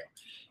 1 video.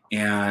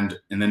 And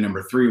then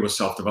number 3 was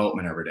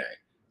self-development every day,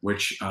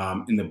 which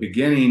in the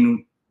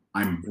beginning,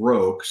 I'm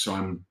broke. So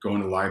I'm going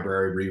to the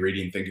library,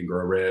 rereading Think and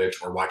Grow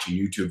Rich or watching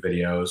YouTube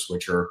videos,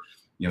 which are,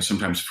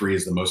 sometimes free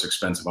is the most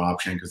expensive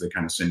option because they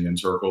kind of send you in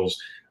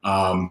circles.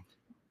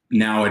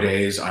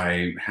 Nowadays,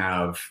 I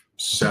have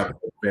several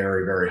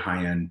very, very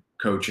high-end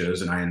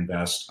coaches and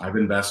I've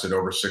invested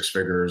over 6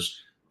 figures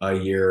a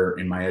year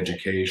in my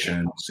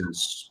education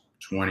since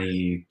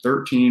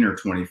 2013 or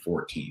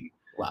 2014.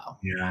 Wow.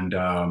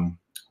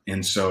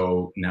 And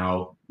so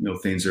now,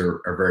 things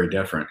are very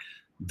different.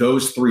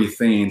 Those 3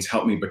 things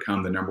helped me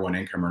become the #1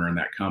 income earner in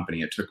that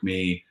company. It took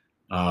me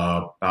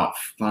about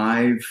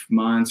 5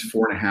 months,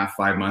 4.5,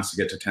 5 months to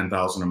get to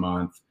 10,000 a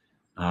month.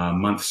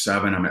 Month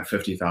 7, I'm at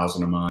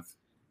 50,000 a month.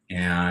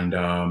 And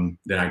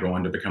then I go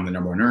on to become the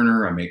 #1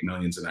 earner. I make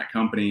millions in that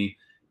company.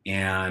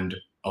 And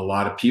a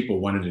lot of people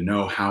wanted to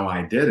know how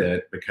I did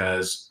it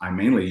because I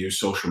mainly used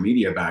social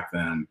media back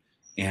then.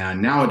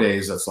 And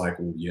nowadays that's like,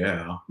 well,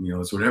 yeah,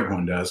 that's what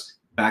everyone does.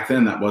 Back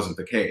then, that wasn't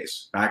the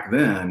case. Back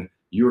then,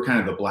 you were kind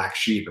of the black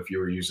sheep if you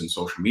were using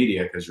social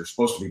media because you're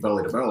supposed to be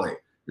belly to belly.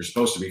 You're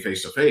supposed to be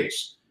face to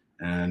face.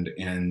 And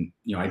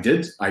I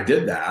did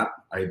that.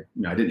 I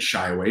didn't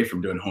shy away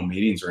from doing home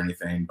meetings or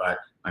anything, but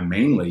I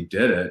mainly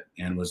did it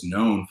and was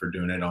known for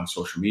doing it on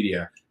social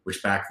media,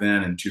 which back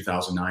then in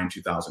 2009,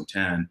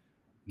 2010,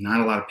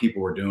 not a lot of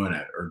people were doing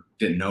it or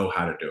didn't know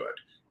how to do it.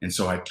 And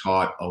so I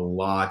taught a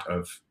lot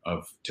of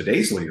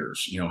today's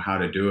leaders, how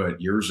to do it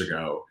years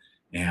ago.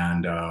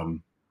 And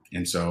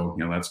so,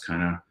 that's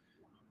kind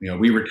of,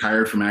 we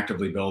retired from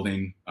actively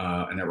building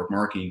a network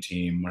marketing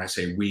team. When I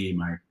say we,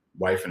 my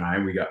wife and I,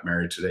 we got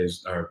married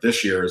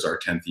this year is our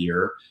 10th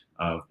year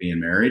of being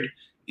married.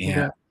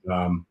 And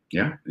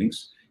yeah,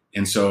 thanks.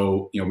 And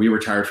so, we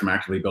retired from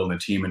actively building a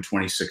team in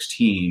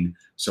 2016.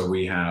 So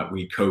we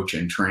coach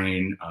and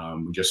train.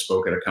 We just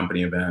spoke at a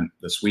company event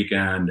this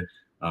weekend.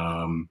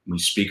 We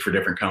speak for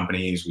different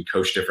companies. We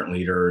coach different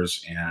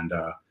leaders and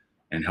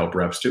help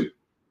reps too.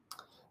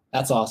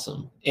 That's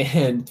awesome.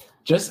 And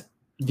just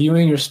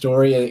viewing your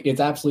story, it's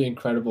absolutely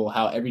incredible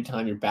how every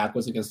time your back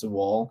was against the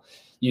wall,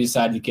 you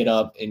decided to get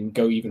up and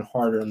go even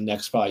harder on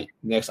the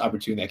next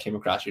opportunity that came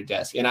across your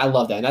desk. And I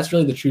love that. And that's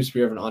really the true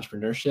spirit of an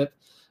entrepreneurship.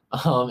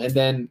 And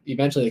then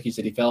eventually, like you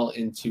said, he fell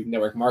into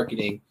network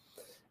marketing.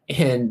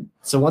 And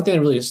so one thing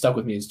that really stuck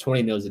with me is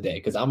 20 no's a day,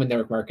 because I'm in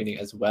network marketing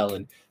as well.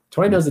 And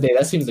 20 no's a day,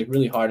 that seems like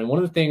really hard. And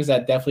one of the things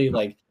that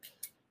definitely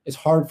is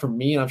hard for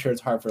me, and I'm sure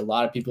it's hard for a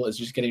lot of people, is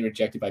just getting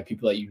rejected by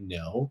people that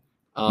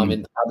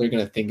and how they're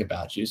going to think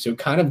about you. So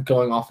kind of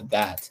going off of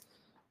that,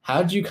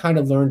 how did you kind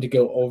of learn to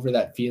go over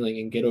that feeling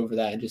and get over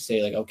that and just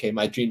say okay,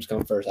 my dreams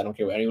come first. I don't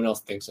care what anyone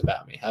else thinks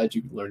about me. How did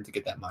you learn to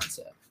get that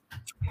mindset?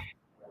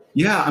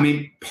 Yeah,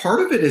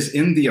 part of it is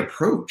in the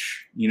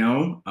approach.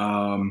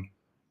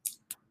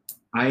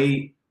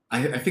 I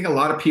think a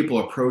lot of people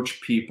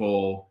approach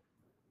people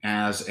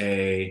as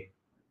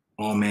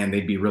oh man,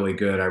 they'd be really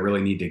good. I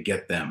really need to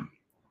get them.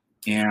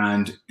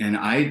 And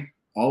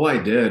all I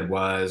did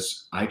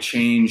was I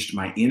changed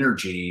my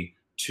energy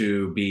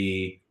to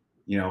be,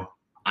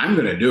 I'm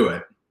going to do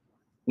it.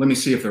 Let me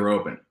see if they're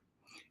open.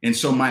 And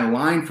so my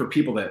line for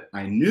people that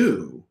I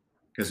knew,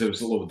 because it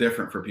was a little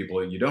different for people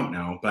that you don't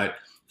know, but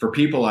for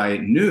people I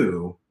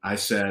knew, I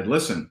said,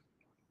 listen,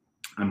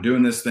 I'm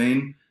doing this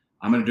thing.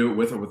 I'm going to do it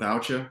with or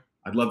without you.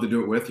 I'd love to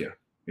do it with you.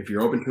 If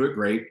you're open to it,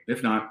 great.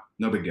 If not,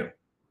 no big deal.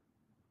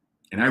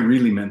 And I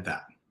really meant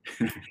that.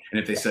 And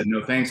if they said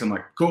no thanks, I'm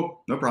like,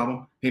 cool, no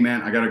problem. Hey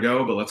man, I got to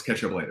go, but let's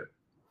catch up later.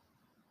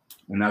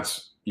 And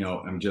that's,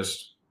 I'm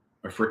just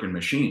a freaking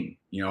machine.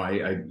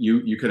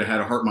 You could have had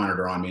a heart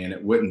monitor on me and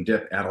it wouldn't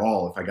dip at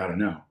all if I got a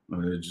no.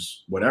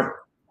 Just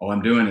whatever. All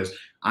I'm doing is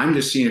I'm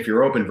just seeing if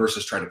you're open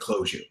versus try to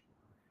close you.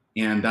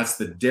 And that's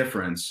the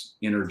difference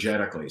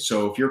energetically.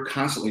 So if you're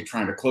constantly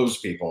trying to close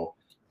people,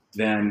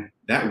 then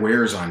that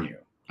wears on you.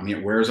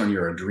 It wears on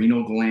your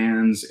adrenal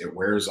glands. It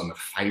wears on the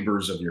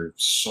fibers of your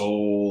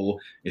soul.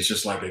 It's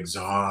just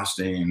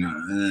exhausting.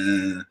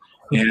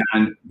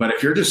 But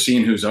if you're just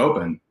seeing who's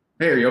open,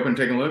 hey, are you open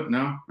to taking a look?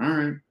 No? All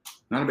right.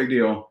 Not a big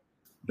deal.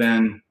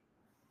 Then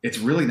it's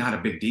really not a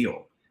big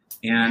deal.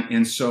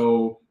 And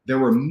so there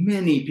were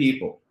many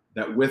people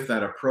that with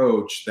that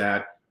approach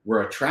that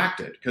were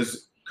attracted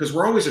because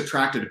we're always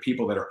attracted to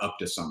people that are up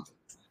to something.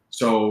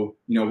 So,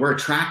 we're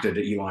attracted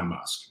to Elon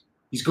Musk.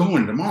 He's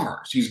going to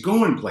Mars. He's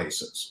going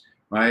places,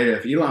 right?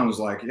 If Elon was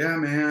like, yeah,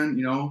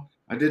 man,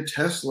 I did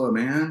Tesla,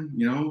 man,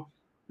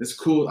 it's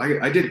cool.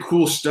 I did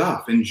cool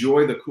stuff.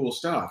 Enjoy the cool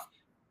stuff.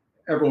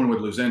 Everyone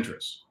would lose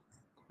interest.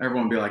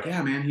 Everyone would be like,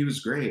 yeah, man, he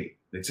was great.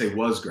 They'd say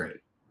was great,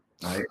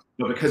 right?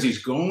 But because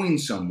he's going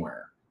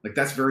somewhere,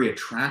 that's very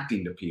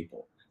attracting to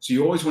people. So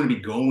you always want to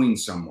be going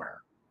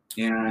somewhere.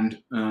 And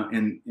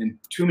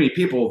too many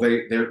people,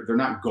 they're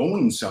not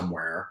going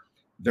somewhere.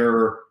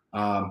 They're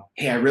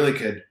hey, I really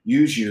could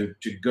use you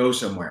to go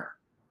somewhere,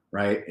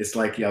 right? It's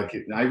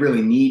I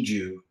really need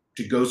you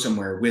to go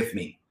somewhere with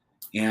me.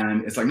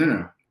 And it's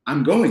no,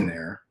 I'm going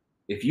there.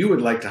 If you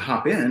would like to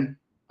hop in,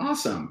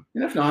 awesome.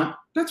 And if not,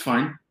 that's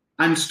fine.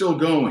 I'm still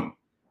going.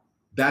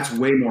 That's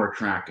way more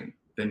attracting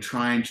than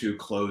trying to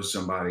close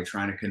somebody,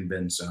 trying to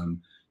convince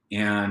them.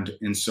 And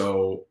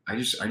so I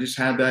just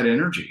had that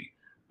energy.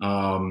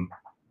 And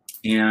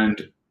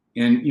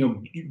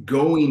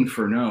going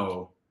for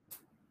no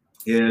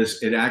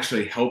is it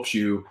actually helps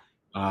you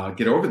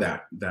get over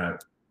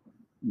that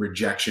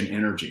rejection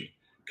energy,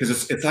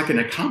 because it's like an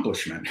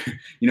accomplishment.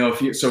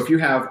 If you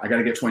have, I got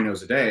to get 20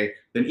 no's a day,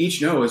 then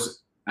each no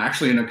is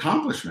actually an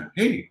accomplishment.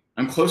 Hey,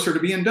 I'm closer to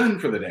being done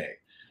for the day.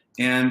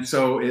 And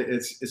so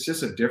it's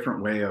just a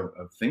different way of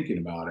thinking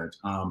about it.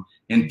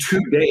 And to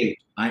date,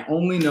 I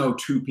only know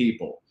 2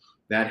 people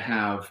that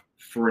have,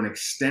 for an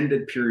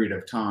extended period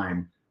of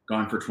time,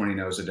 gone for 20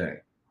 no's a day.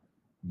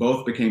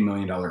 Both became $1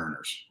 million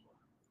earners.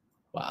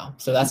 Wow.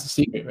 So that's the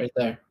secret right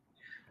there.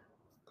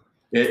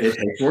 It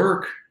takes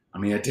work. I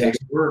mean, it takes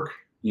work,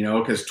 you know,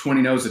 because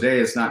 20 no's a day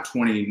is not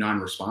 20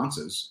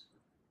 non-responses.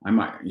 I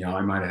might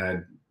have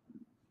had,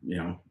 you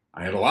know,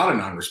 I had a lot of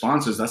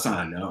non-responses. That's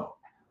not a no.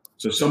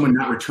 So someone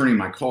not returning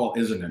my call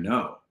isn't a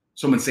no.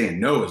 Someone saying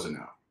no is a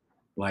no.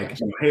 Like,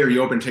 you know, hey, are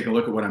you open to take a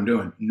look at what I'm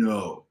doing?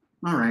 No.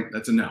 All right,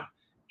 that's a no.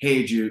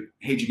 Hey, did you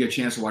get a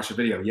chance to watch the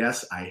video?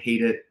 Yes, I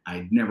hate it.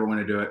 I never want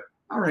to do it.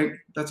 All right,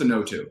 that's a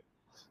no too.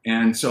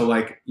 And so,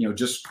 like, you know,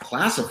 just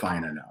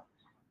classifying a no.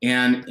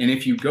 And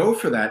if you go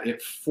for that,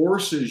 it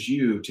forces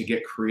you to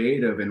get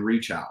creative and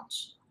reach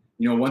outs.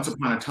 You know, once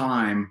upon a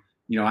time,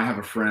 you know, I have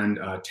a friend,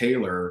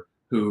 Taylor,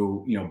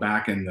 who, you know,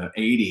 back in the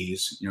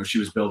 80s, you know, she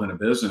was building a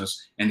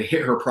business, and to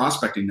hit her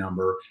prospecting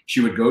number,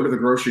 she would go to the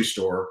grocery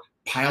store,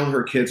 pile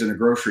her kids in a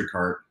grocery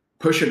cart,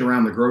 push it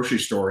around the grocery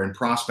store and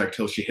prospect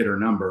till she hit her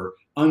number,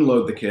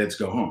 unload the kids,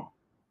 go home.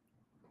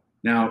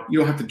 Now, you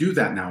don't have to do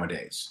that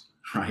nowadays,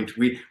 right?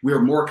 We are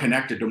more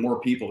connected to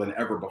more people than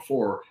ever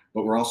before,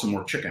 but we're also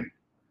more chicken.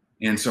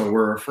 And so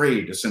we're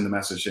afraid to send the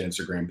message to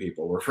Instagram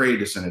people. We're afraid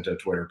to send it to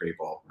Twitter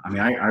people. I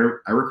mean,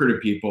 I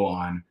recruited people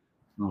on,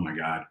 oh my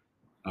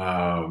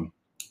God,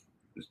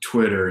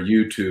 Twitter,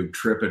 YouTube,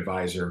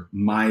 TripAdvisor,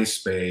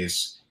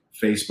 MySpace,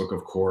 Facebook,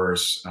 of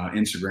course,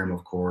 Instagram,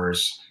 of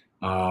course.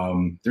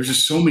 There's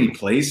just so many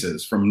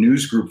places, from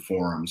news group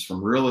forums,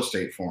 from real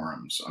estate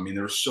forums. I mean,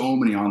 there are so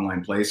many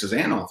online places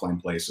and offline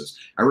places.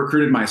 I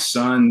recruited my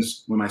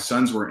sons, when my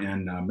sons were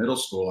in middle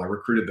school, I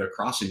recruited the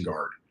crossing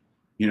guard.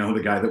 You know,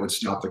 the guy that would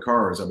stop the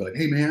cars. I'd be like,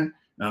 hey, man,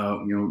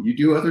 you know, you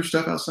do other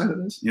stuff outside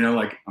of this? You know,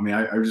 like, I mean,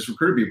 I just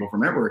recruited people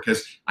from everywhere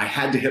because I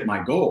had to hit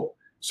my goal.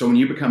 So when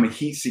you become a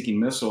heat-seeking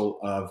missile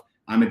of,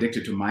 I'm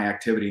addicted to my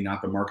activity,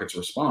 not the market's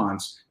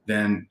response,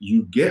 then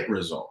you get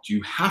results.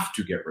 You have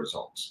to get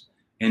results.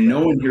 And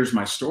no one hears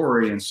my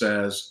story and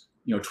says,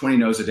 you know, 20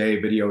 no's a day,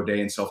 video a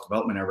day, and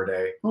self-development every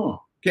day.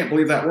 Oh, can't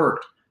believe that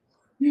worked.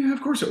 Yeah,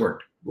 of course it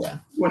worked. Yeah.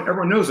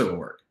 Everyone knows it will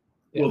work.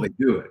 Yeah. Will they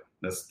do it?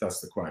 That's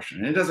the question.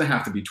 And it doesn't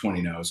have to be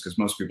 20 no's because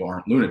most people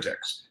aren't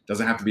lunatics. It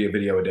doesn't have to be a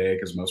video a day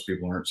because most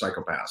people aren't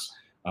psychopaths.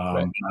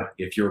 Right. But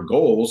if your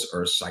goals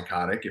are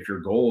psychotic, if your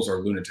goals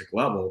are lunatic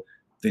level,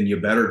 then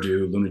you better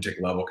do lunatic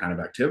level kind of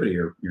activity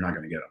or you're not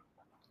going to get them.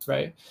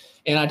 Right.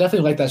 And I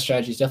definitely like that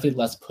strategy. It's definitely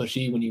less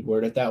pushy when you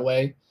word it that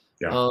way.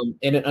 Yeah.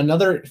 And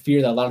another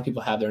fear that a lot of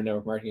people have there in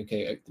network marketing,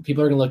 okay,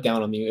 people are going to look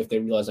down on me if they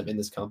realize I'm in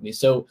this company.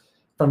 So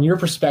from your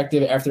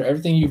perspective, after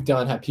everything you've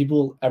done, have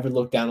people ever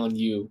looked down on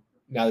you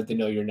now that they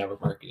know you're network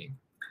marketing?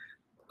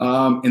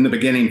 In the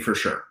beginning, for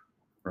sure.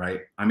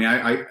 Right. I mean,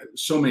 I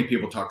so many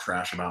people talk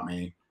trash about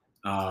me.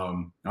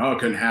 Oh,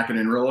 couldn't hack it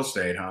in real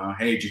estate, huh?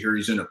 Hey, did you hear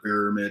he's in a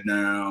pyramid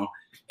now?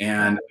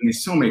 And I mean,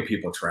 so many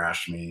people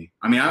trashed me.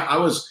 I mean, I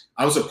was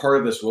a part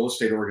of this real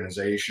estate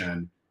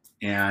organization,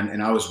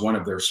 and I was one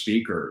of their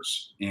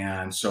speakers.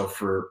 And so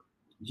for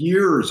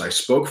years, I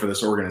spoke for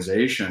this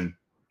organization.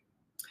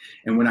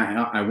 And when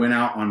I went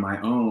out on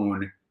my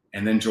own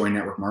and then joined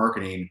network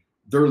marketing,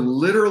 they're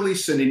literally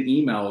sending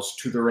emails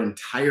to their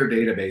entire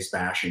database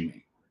bashing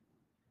me,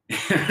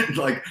 and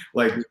like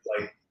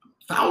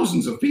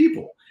thousands of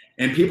people.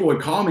 And people would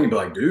call me and be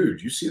like,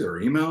 dude, you see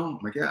their email? I'm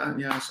like, yeah,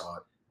 I saw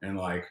it. And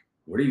like,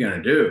 what are you going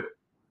to do?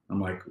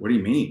 I'm like, what do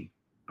you mean?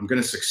 I'm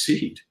going to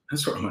succeed.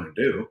 That's what I'm going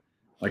to do.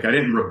 Like, I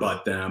didn't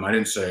rebut them. I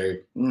didn't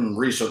say,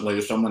 recently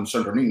someone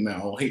sent an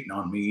email hating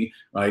on me.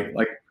 Like,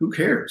 who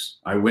cares?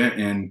 I went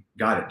and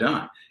got it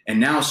done. And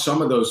now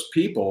some of those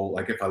people,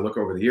 like if I look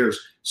over the years,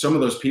 some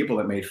of those people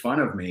that made fun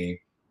of me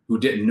who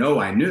didn't know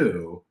I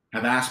knew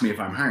have asked me if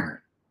I'm hiring.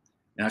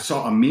 And I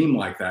saw a meme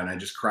like that and I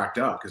just cracked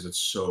up because it's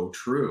so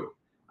true.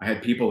 I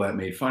had people that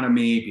made fun of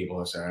me, people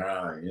that said,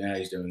 oh, yeah,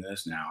 he's doing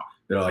this now.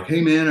 They're like,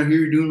 hey, man, I hear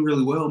you're doing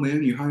really well,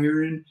 man. You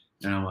hiring?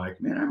 And I'm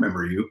like, man, I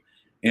remember you.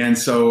 And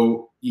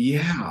so,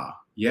 yeah.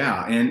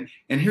 And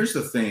here's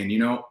the thing, you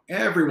know,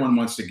 everyone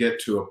wants to get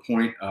to a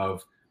point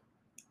of,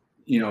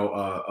 you know,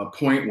 a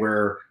point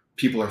where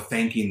people are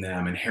thanking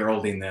them and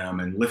heralding them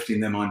and lifting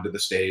them onto the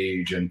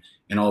stage and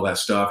all that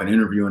stuff and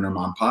interviewing them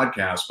on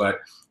podcasts. But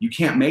you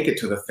can't make it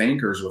to the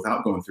thankers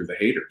without going through the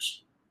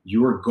haters.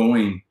 You are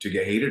going to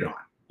get hated on.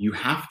 You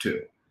have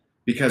to,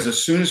 because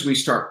as soon as we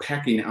start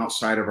pecking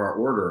outside of our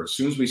order, as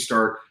soon as we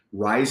start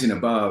rising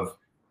above,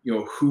 you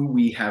know, who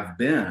we have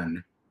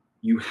been,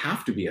 you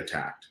have to be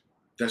attacked.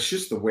 That's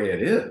just the way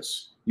it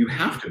is. You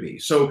have to be.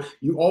 So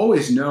you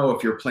always know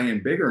if you're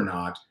playing big or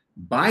not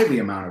by the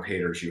amount of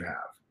haters you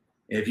have.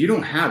 If you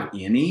don't have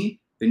any,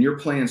 then you're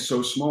playing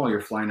so small,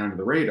 you're flying under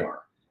the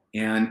radar.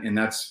 And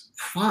that's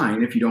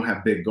fine if you don't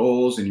have big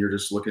goals and you're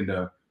just looking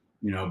to,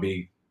 you know,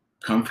 be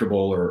comfortable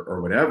or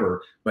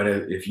whatever. But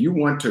if you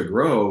want to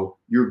grow,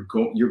 you're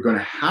going to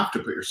have to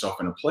put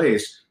yourself in a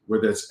place where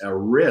there's a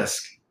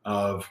risk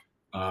of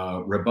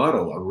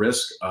rebuttal, a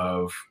risk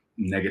of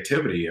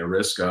negativity, a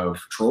risk of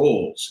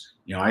trolls.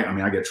 You know, I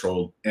mean, I get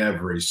trolled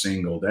every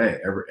single day.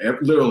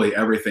 Literally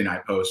everything I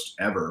post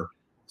ever,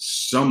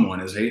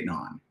 someone is hating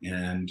on.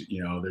 And,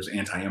 you know, there's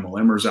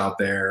anti-MLMers out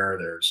there.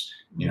 There's,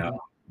 you know,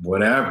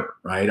 whatever,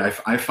 right?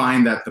 I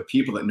find that the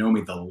people that know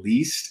me the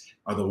least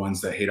are the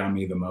ones that hate on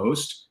me the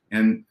most,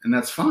 and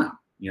that's fine.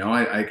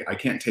 I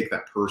can't take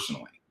that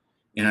personally.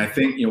 And I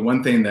think,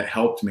 one thing that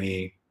helped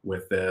me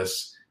with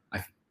this,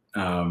 I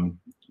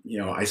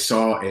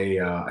saw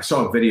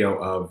a video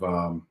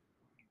of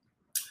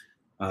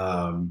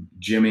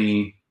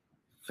Jimmy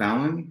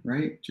Fallon,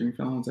 right? Jimmy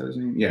Fallon, is that his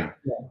name? Yeah.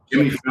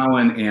 Jimmy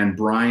Fallon and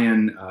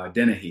Brian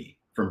Dennehy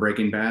from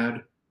Breaking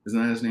Bad.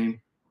 Isn't that his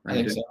name? Right?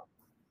 I think so.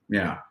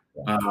 Yeah.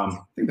 I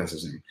think that's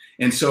his name.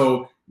 And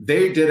so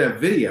they did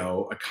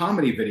a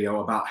comedy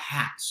video about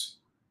hats.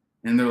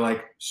 And they're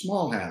like,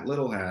 small hat,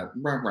 little hat,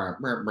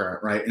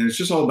 right? And it's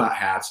just all about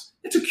hats.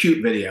 It's a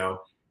cute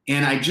video.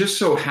 And I just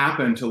so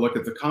happened to look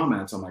at the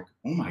comments. I'm like,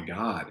 oh my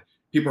God.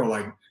 People are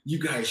like, you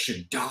guys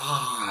should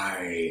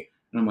die.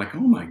 And I'm like, oh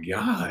my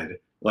God.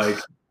 Like,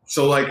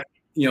 so like,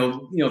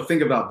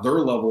 think about their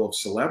level of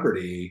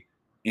celebrity,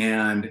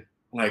 and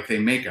like they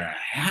make a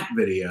hat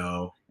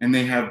video and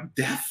they have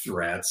death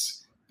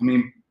threats. I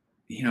mean,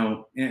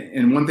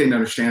 and one thing to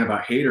understand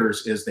about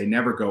haters is they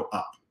never go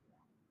up.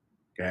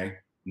 Okay.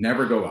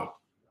 Never go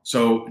up.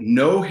 So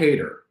no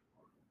hater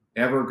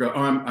ever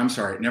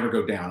never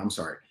go down. I'm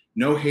sorry.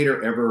 No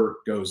hater ever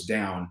goes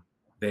down.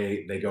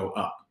 They go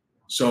up.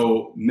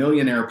 So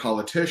millionaire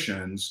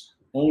politicians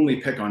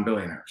only pick on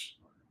billionaires,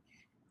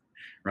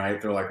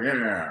 right? They're like,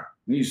 yeah,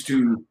 he's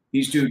too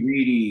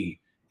greedy.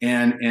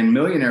 And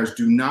millionaires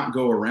do not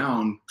go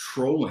around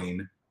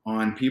trolling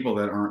on people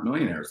that aren't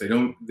millionaires. They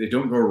don't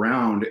go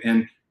around.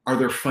 And are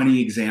there funny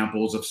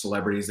examples of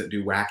celebrities that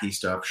do wacky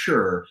stuff?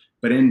 Sure.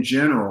 But in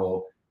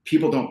general,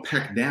 people don't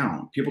peck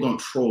down. People don't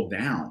troll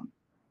down,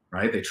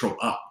 right? They troll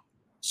up.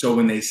 So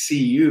when they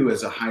see you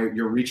as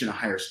you're reaching a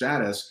higher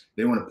status,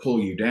 they want to pull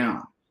you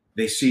down.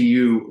 They see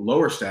you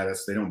lower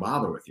status, they don't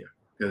bother with you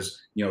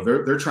because,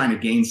 they're trying to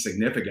gain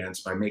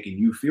significance by making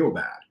you feel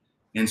bad.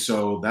 And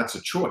so that's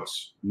a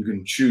choice. You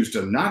can choose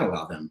to not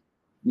allow them,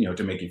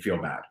 to make you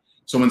feel bad.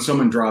 So when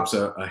someone drops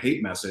a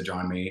hate message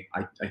on me,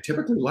 I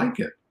typically like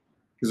it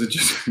because it's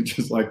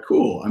just like,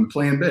 cool, I'm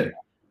playing big.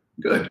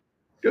 Good,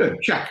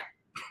 check.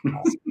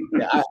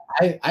 Yeah,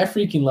 I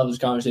freaking love this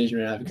conversation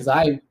right now because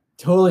I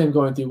totally am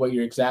going through what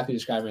you're exactly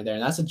describing there.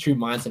 And that's a true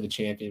mindset of a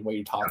champion, what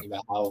you're talking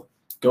about, how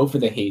go for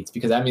the hates,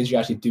 because that means you're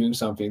actually doing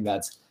something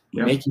that's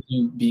making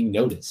you being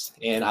noticed.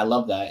 And I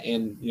love that.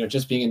 And,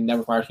 just being in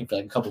network marketing for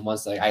like a couple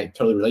months, like I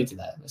totally relate to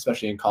that,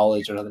 especially in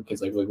college and other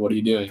kids like, what are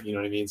you doing? You know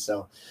what I mean?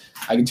 So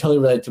I can totally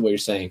relate to what you're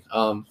saying.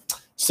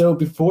 So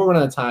before we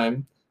run out of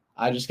time,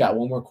 I just got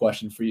one more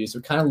question for you. So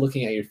kind of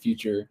looking at your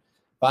future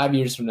 5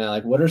 years from now,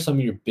 like what are some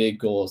of your big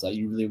goals that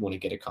you really want to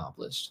get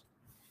accomplished?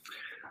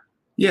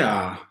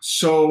 Yeah.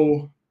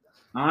 So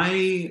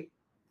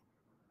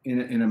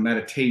in a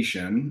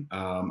meditation,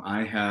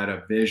 I had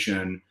a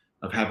vision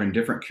of having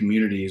different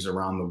communities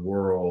around the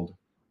world.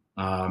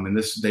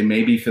 And they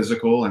may be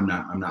physical. I'm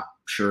not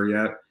sure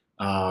yet.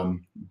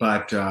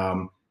 But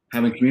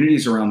having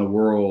communities around the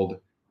world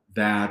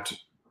that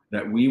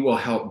we will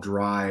help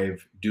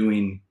drive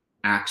doing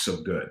acts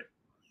of good.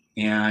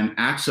 And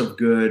acts of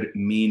good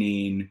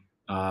meaning,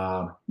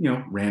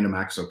 random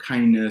acts of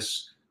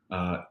kindness,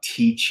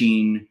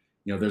 teaching.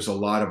 There's a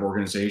lot of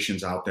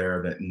organizations out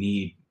there that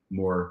need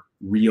more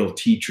real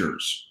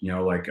teachers,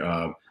 like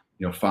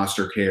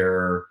foster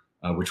care,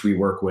 which we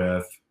work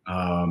with,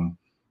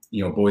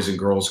 Boys and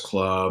Girls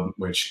Club,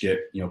 which get,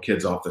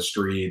 kids off the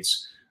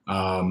streets.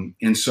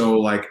 And so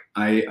like,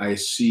 I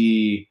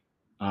see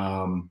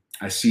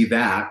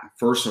that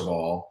first of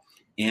all,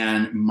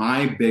 and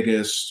my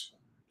biggest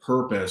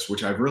purpose,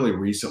 which I've really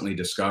recently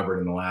discovered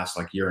in the last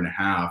year and a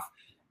half,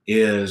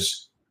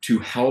 is to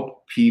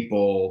help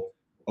people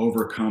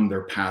overcome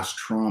their past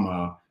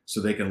trauma so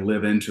they can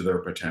live into their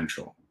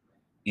potential.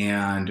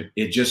 And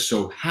it just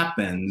so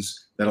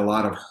happens that a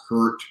lot of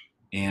hurt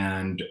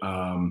and,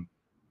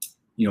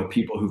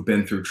 people who've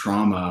been through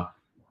trauma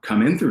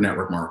come in through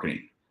network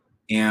marketing.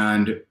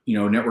 And,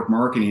 network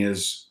marketing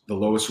is the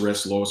lowest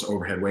risk, lowest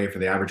overhead way for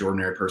the average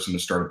ordinary person to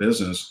start a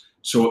business.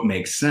 So it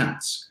makes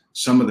sense.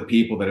 Some of the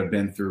people that have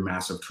been through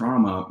massive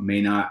trauma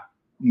may not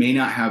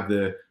have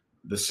the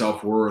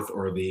self-worth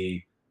or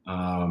the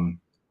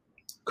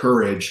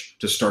courage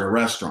to start a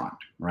restaurant,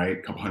 right?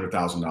 A couple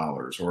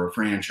 $100,000 or a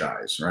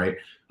franchise, right?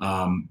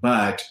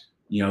 But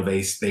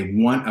they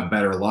want a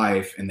better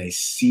life, and they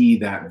see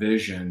that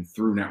vision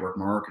through network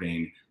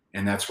marketing,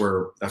 and that's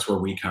where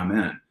we come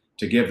in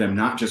to give them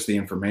not just the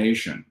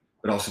information,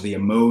 but also the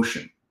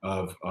emotion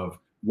of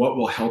what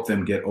will help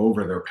them get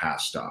over their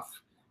past stuff.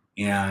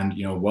 And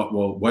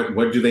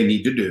what do they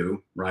need to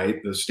do,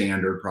 right? The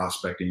standard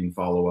prospecting,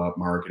 follow-up,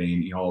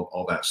 marketing,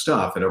 all that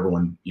stuff that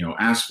everyone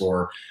asks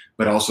for,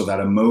 but also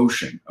that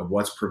emotion of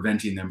what's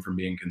preventing them from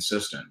being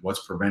consistent,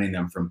 what's preventing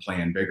them from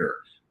playing bigger,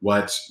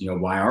 why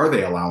are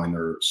they allowing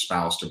their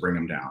spouse to bring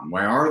them down?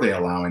 Why are they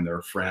allowing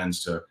their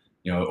friends to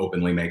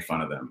openly make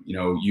fun of them?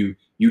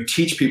 You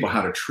teach people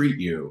how to treat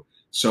you.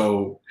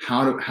 So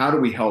how do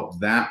we help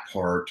that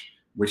part,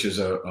 which is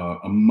a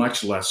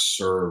much less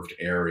served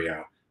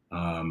area?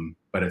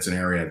 But it's an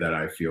area that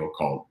I feel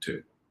called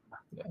to.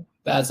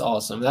 That's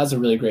awesome. That's a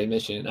really great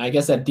mission. I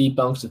guess that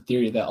debunks the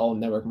theory that all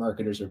network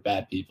marketers are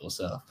bad people.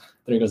 So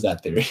there goes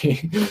that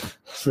theory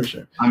for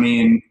sure. I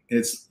mean,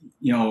 it's,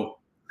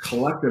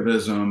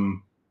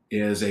 collectivism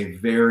is a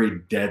very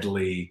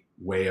deadly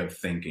way of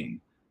thinking.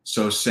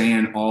 So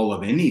saying all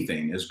of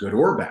anything is good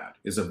or bad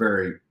is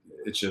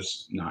it's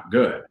just not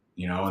good,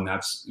 and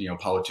that's,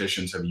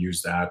 politicians have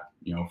used that,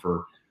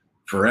 for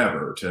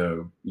forever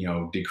to,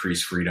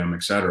 decrease freedom,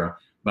 et cetera.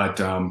 But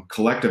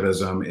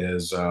collectivism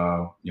is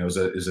a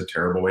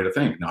terrible way to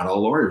think. Not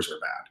all lawyers are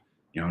bad.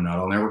 Not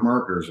all network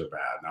marketers are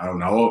bad.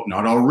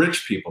 Not all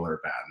rich people are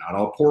bad. Not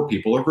all poor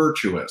people are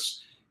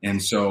virtuous.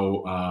 And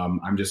so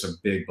I'm just a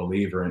big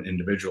believer in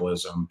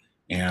individualism,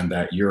 and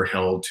that you're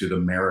held to the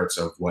merits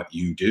of what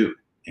you do,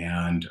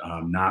 and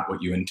not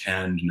what you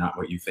intend, not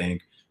what you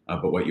think,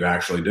 but what you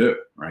actually do.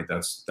 Right?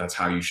 That's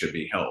how you should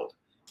be held.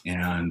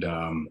 And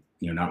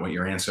not what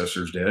your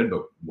ancestors did,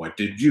 but what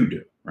did you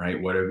do, right?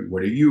 What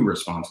are you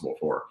responsible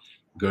for,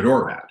 good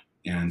or bad?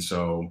 And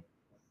so,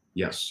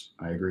 yes,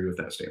 I agree with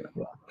that statement.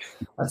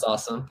 That's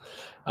awesome.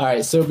 All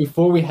right. So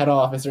before we head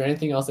off, is there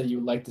anything else that you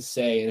would like to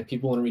say? And if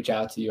people want to reach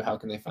out to you, how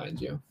can they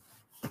find you?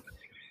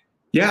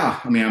 Yeah,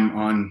 I mean, I'm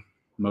on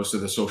most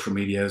of the social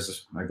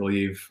medias, I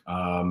believe.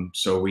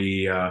 So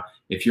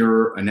if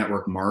you're a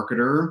network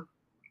marketer,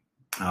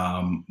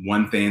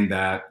 one thing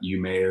that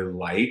you may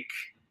like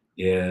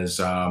is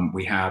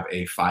we have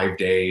a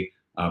 5-day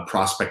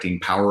prospecting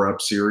power-up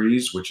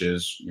series, which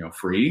is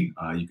free.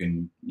 You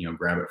can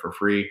grab it for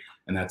free,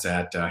 and that's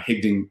at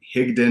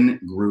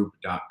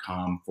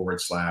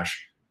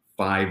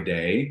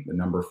higdengroup.com/5-day, the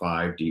number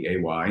 5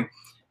 DAY,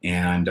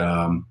 and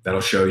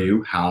that'll show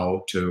you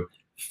how to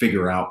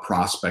figure out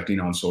prospecting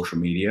on social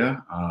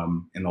media.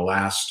 In the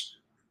last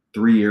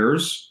 3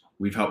 years,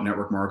 we've helped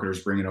network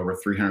marketers bring in over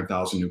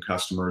 300,000 new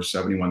customers,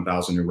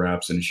 71,000 new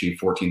reps, and achieve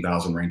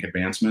 14,000 rank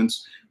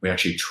advancements. We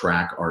actually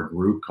track our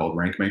group called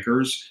Rank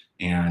Makers,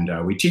 and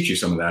we teach you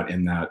some of that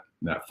in that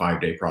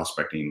 5-day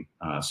prospecting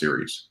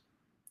series.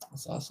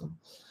 That's awesome.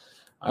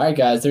 All right,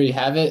 guys, there you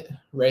have it.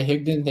 Ray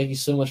Higdon, thank you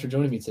so much for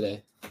joining me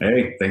today.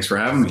 Hey, thanks for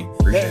having me.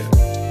 Appreciate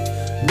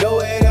it.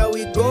 Nowhere that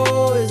we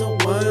go is a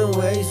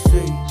one-way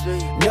street.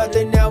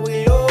 Nothing that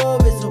we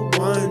love is a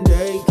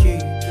one-day key.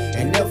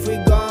 And if we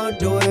gon'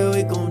 do it,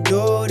 we gon'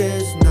 do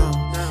this now.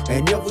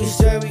 And if we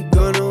say we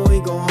gon' hold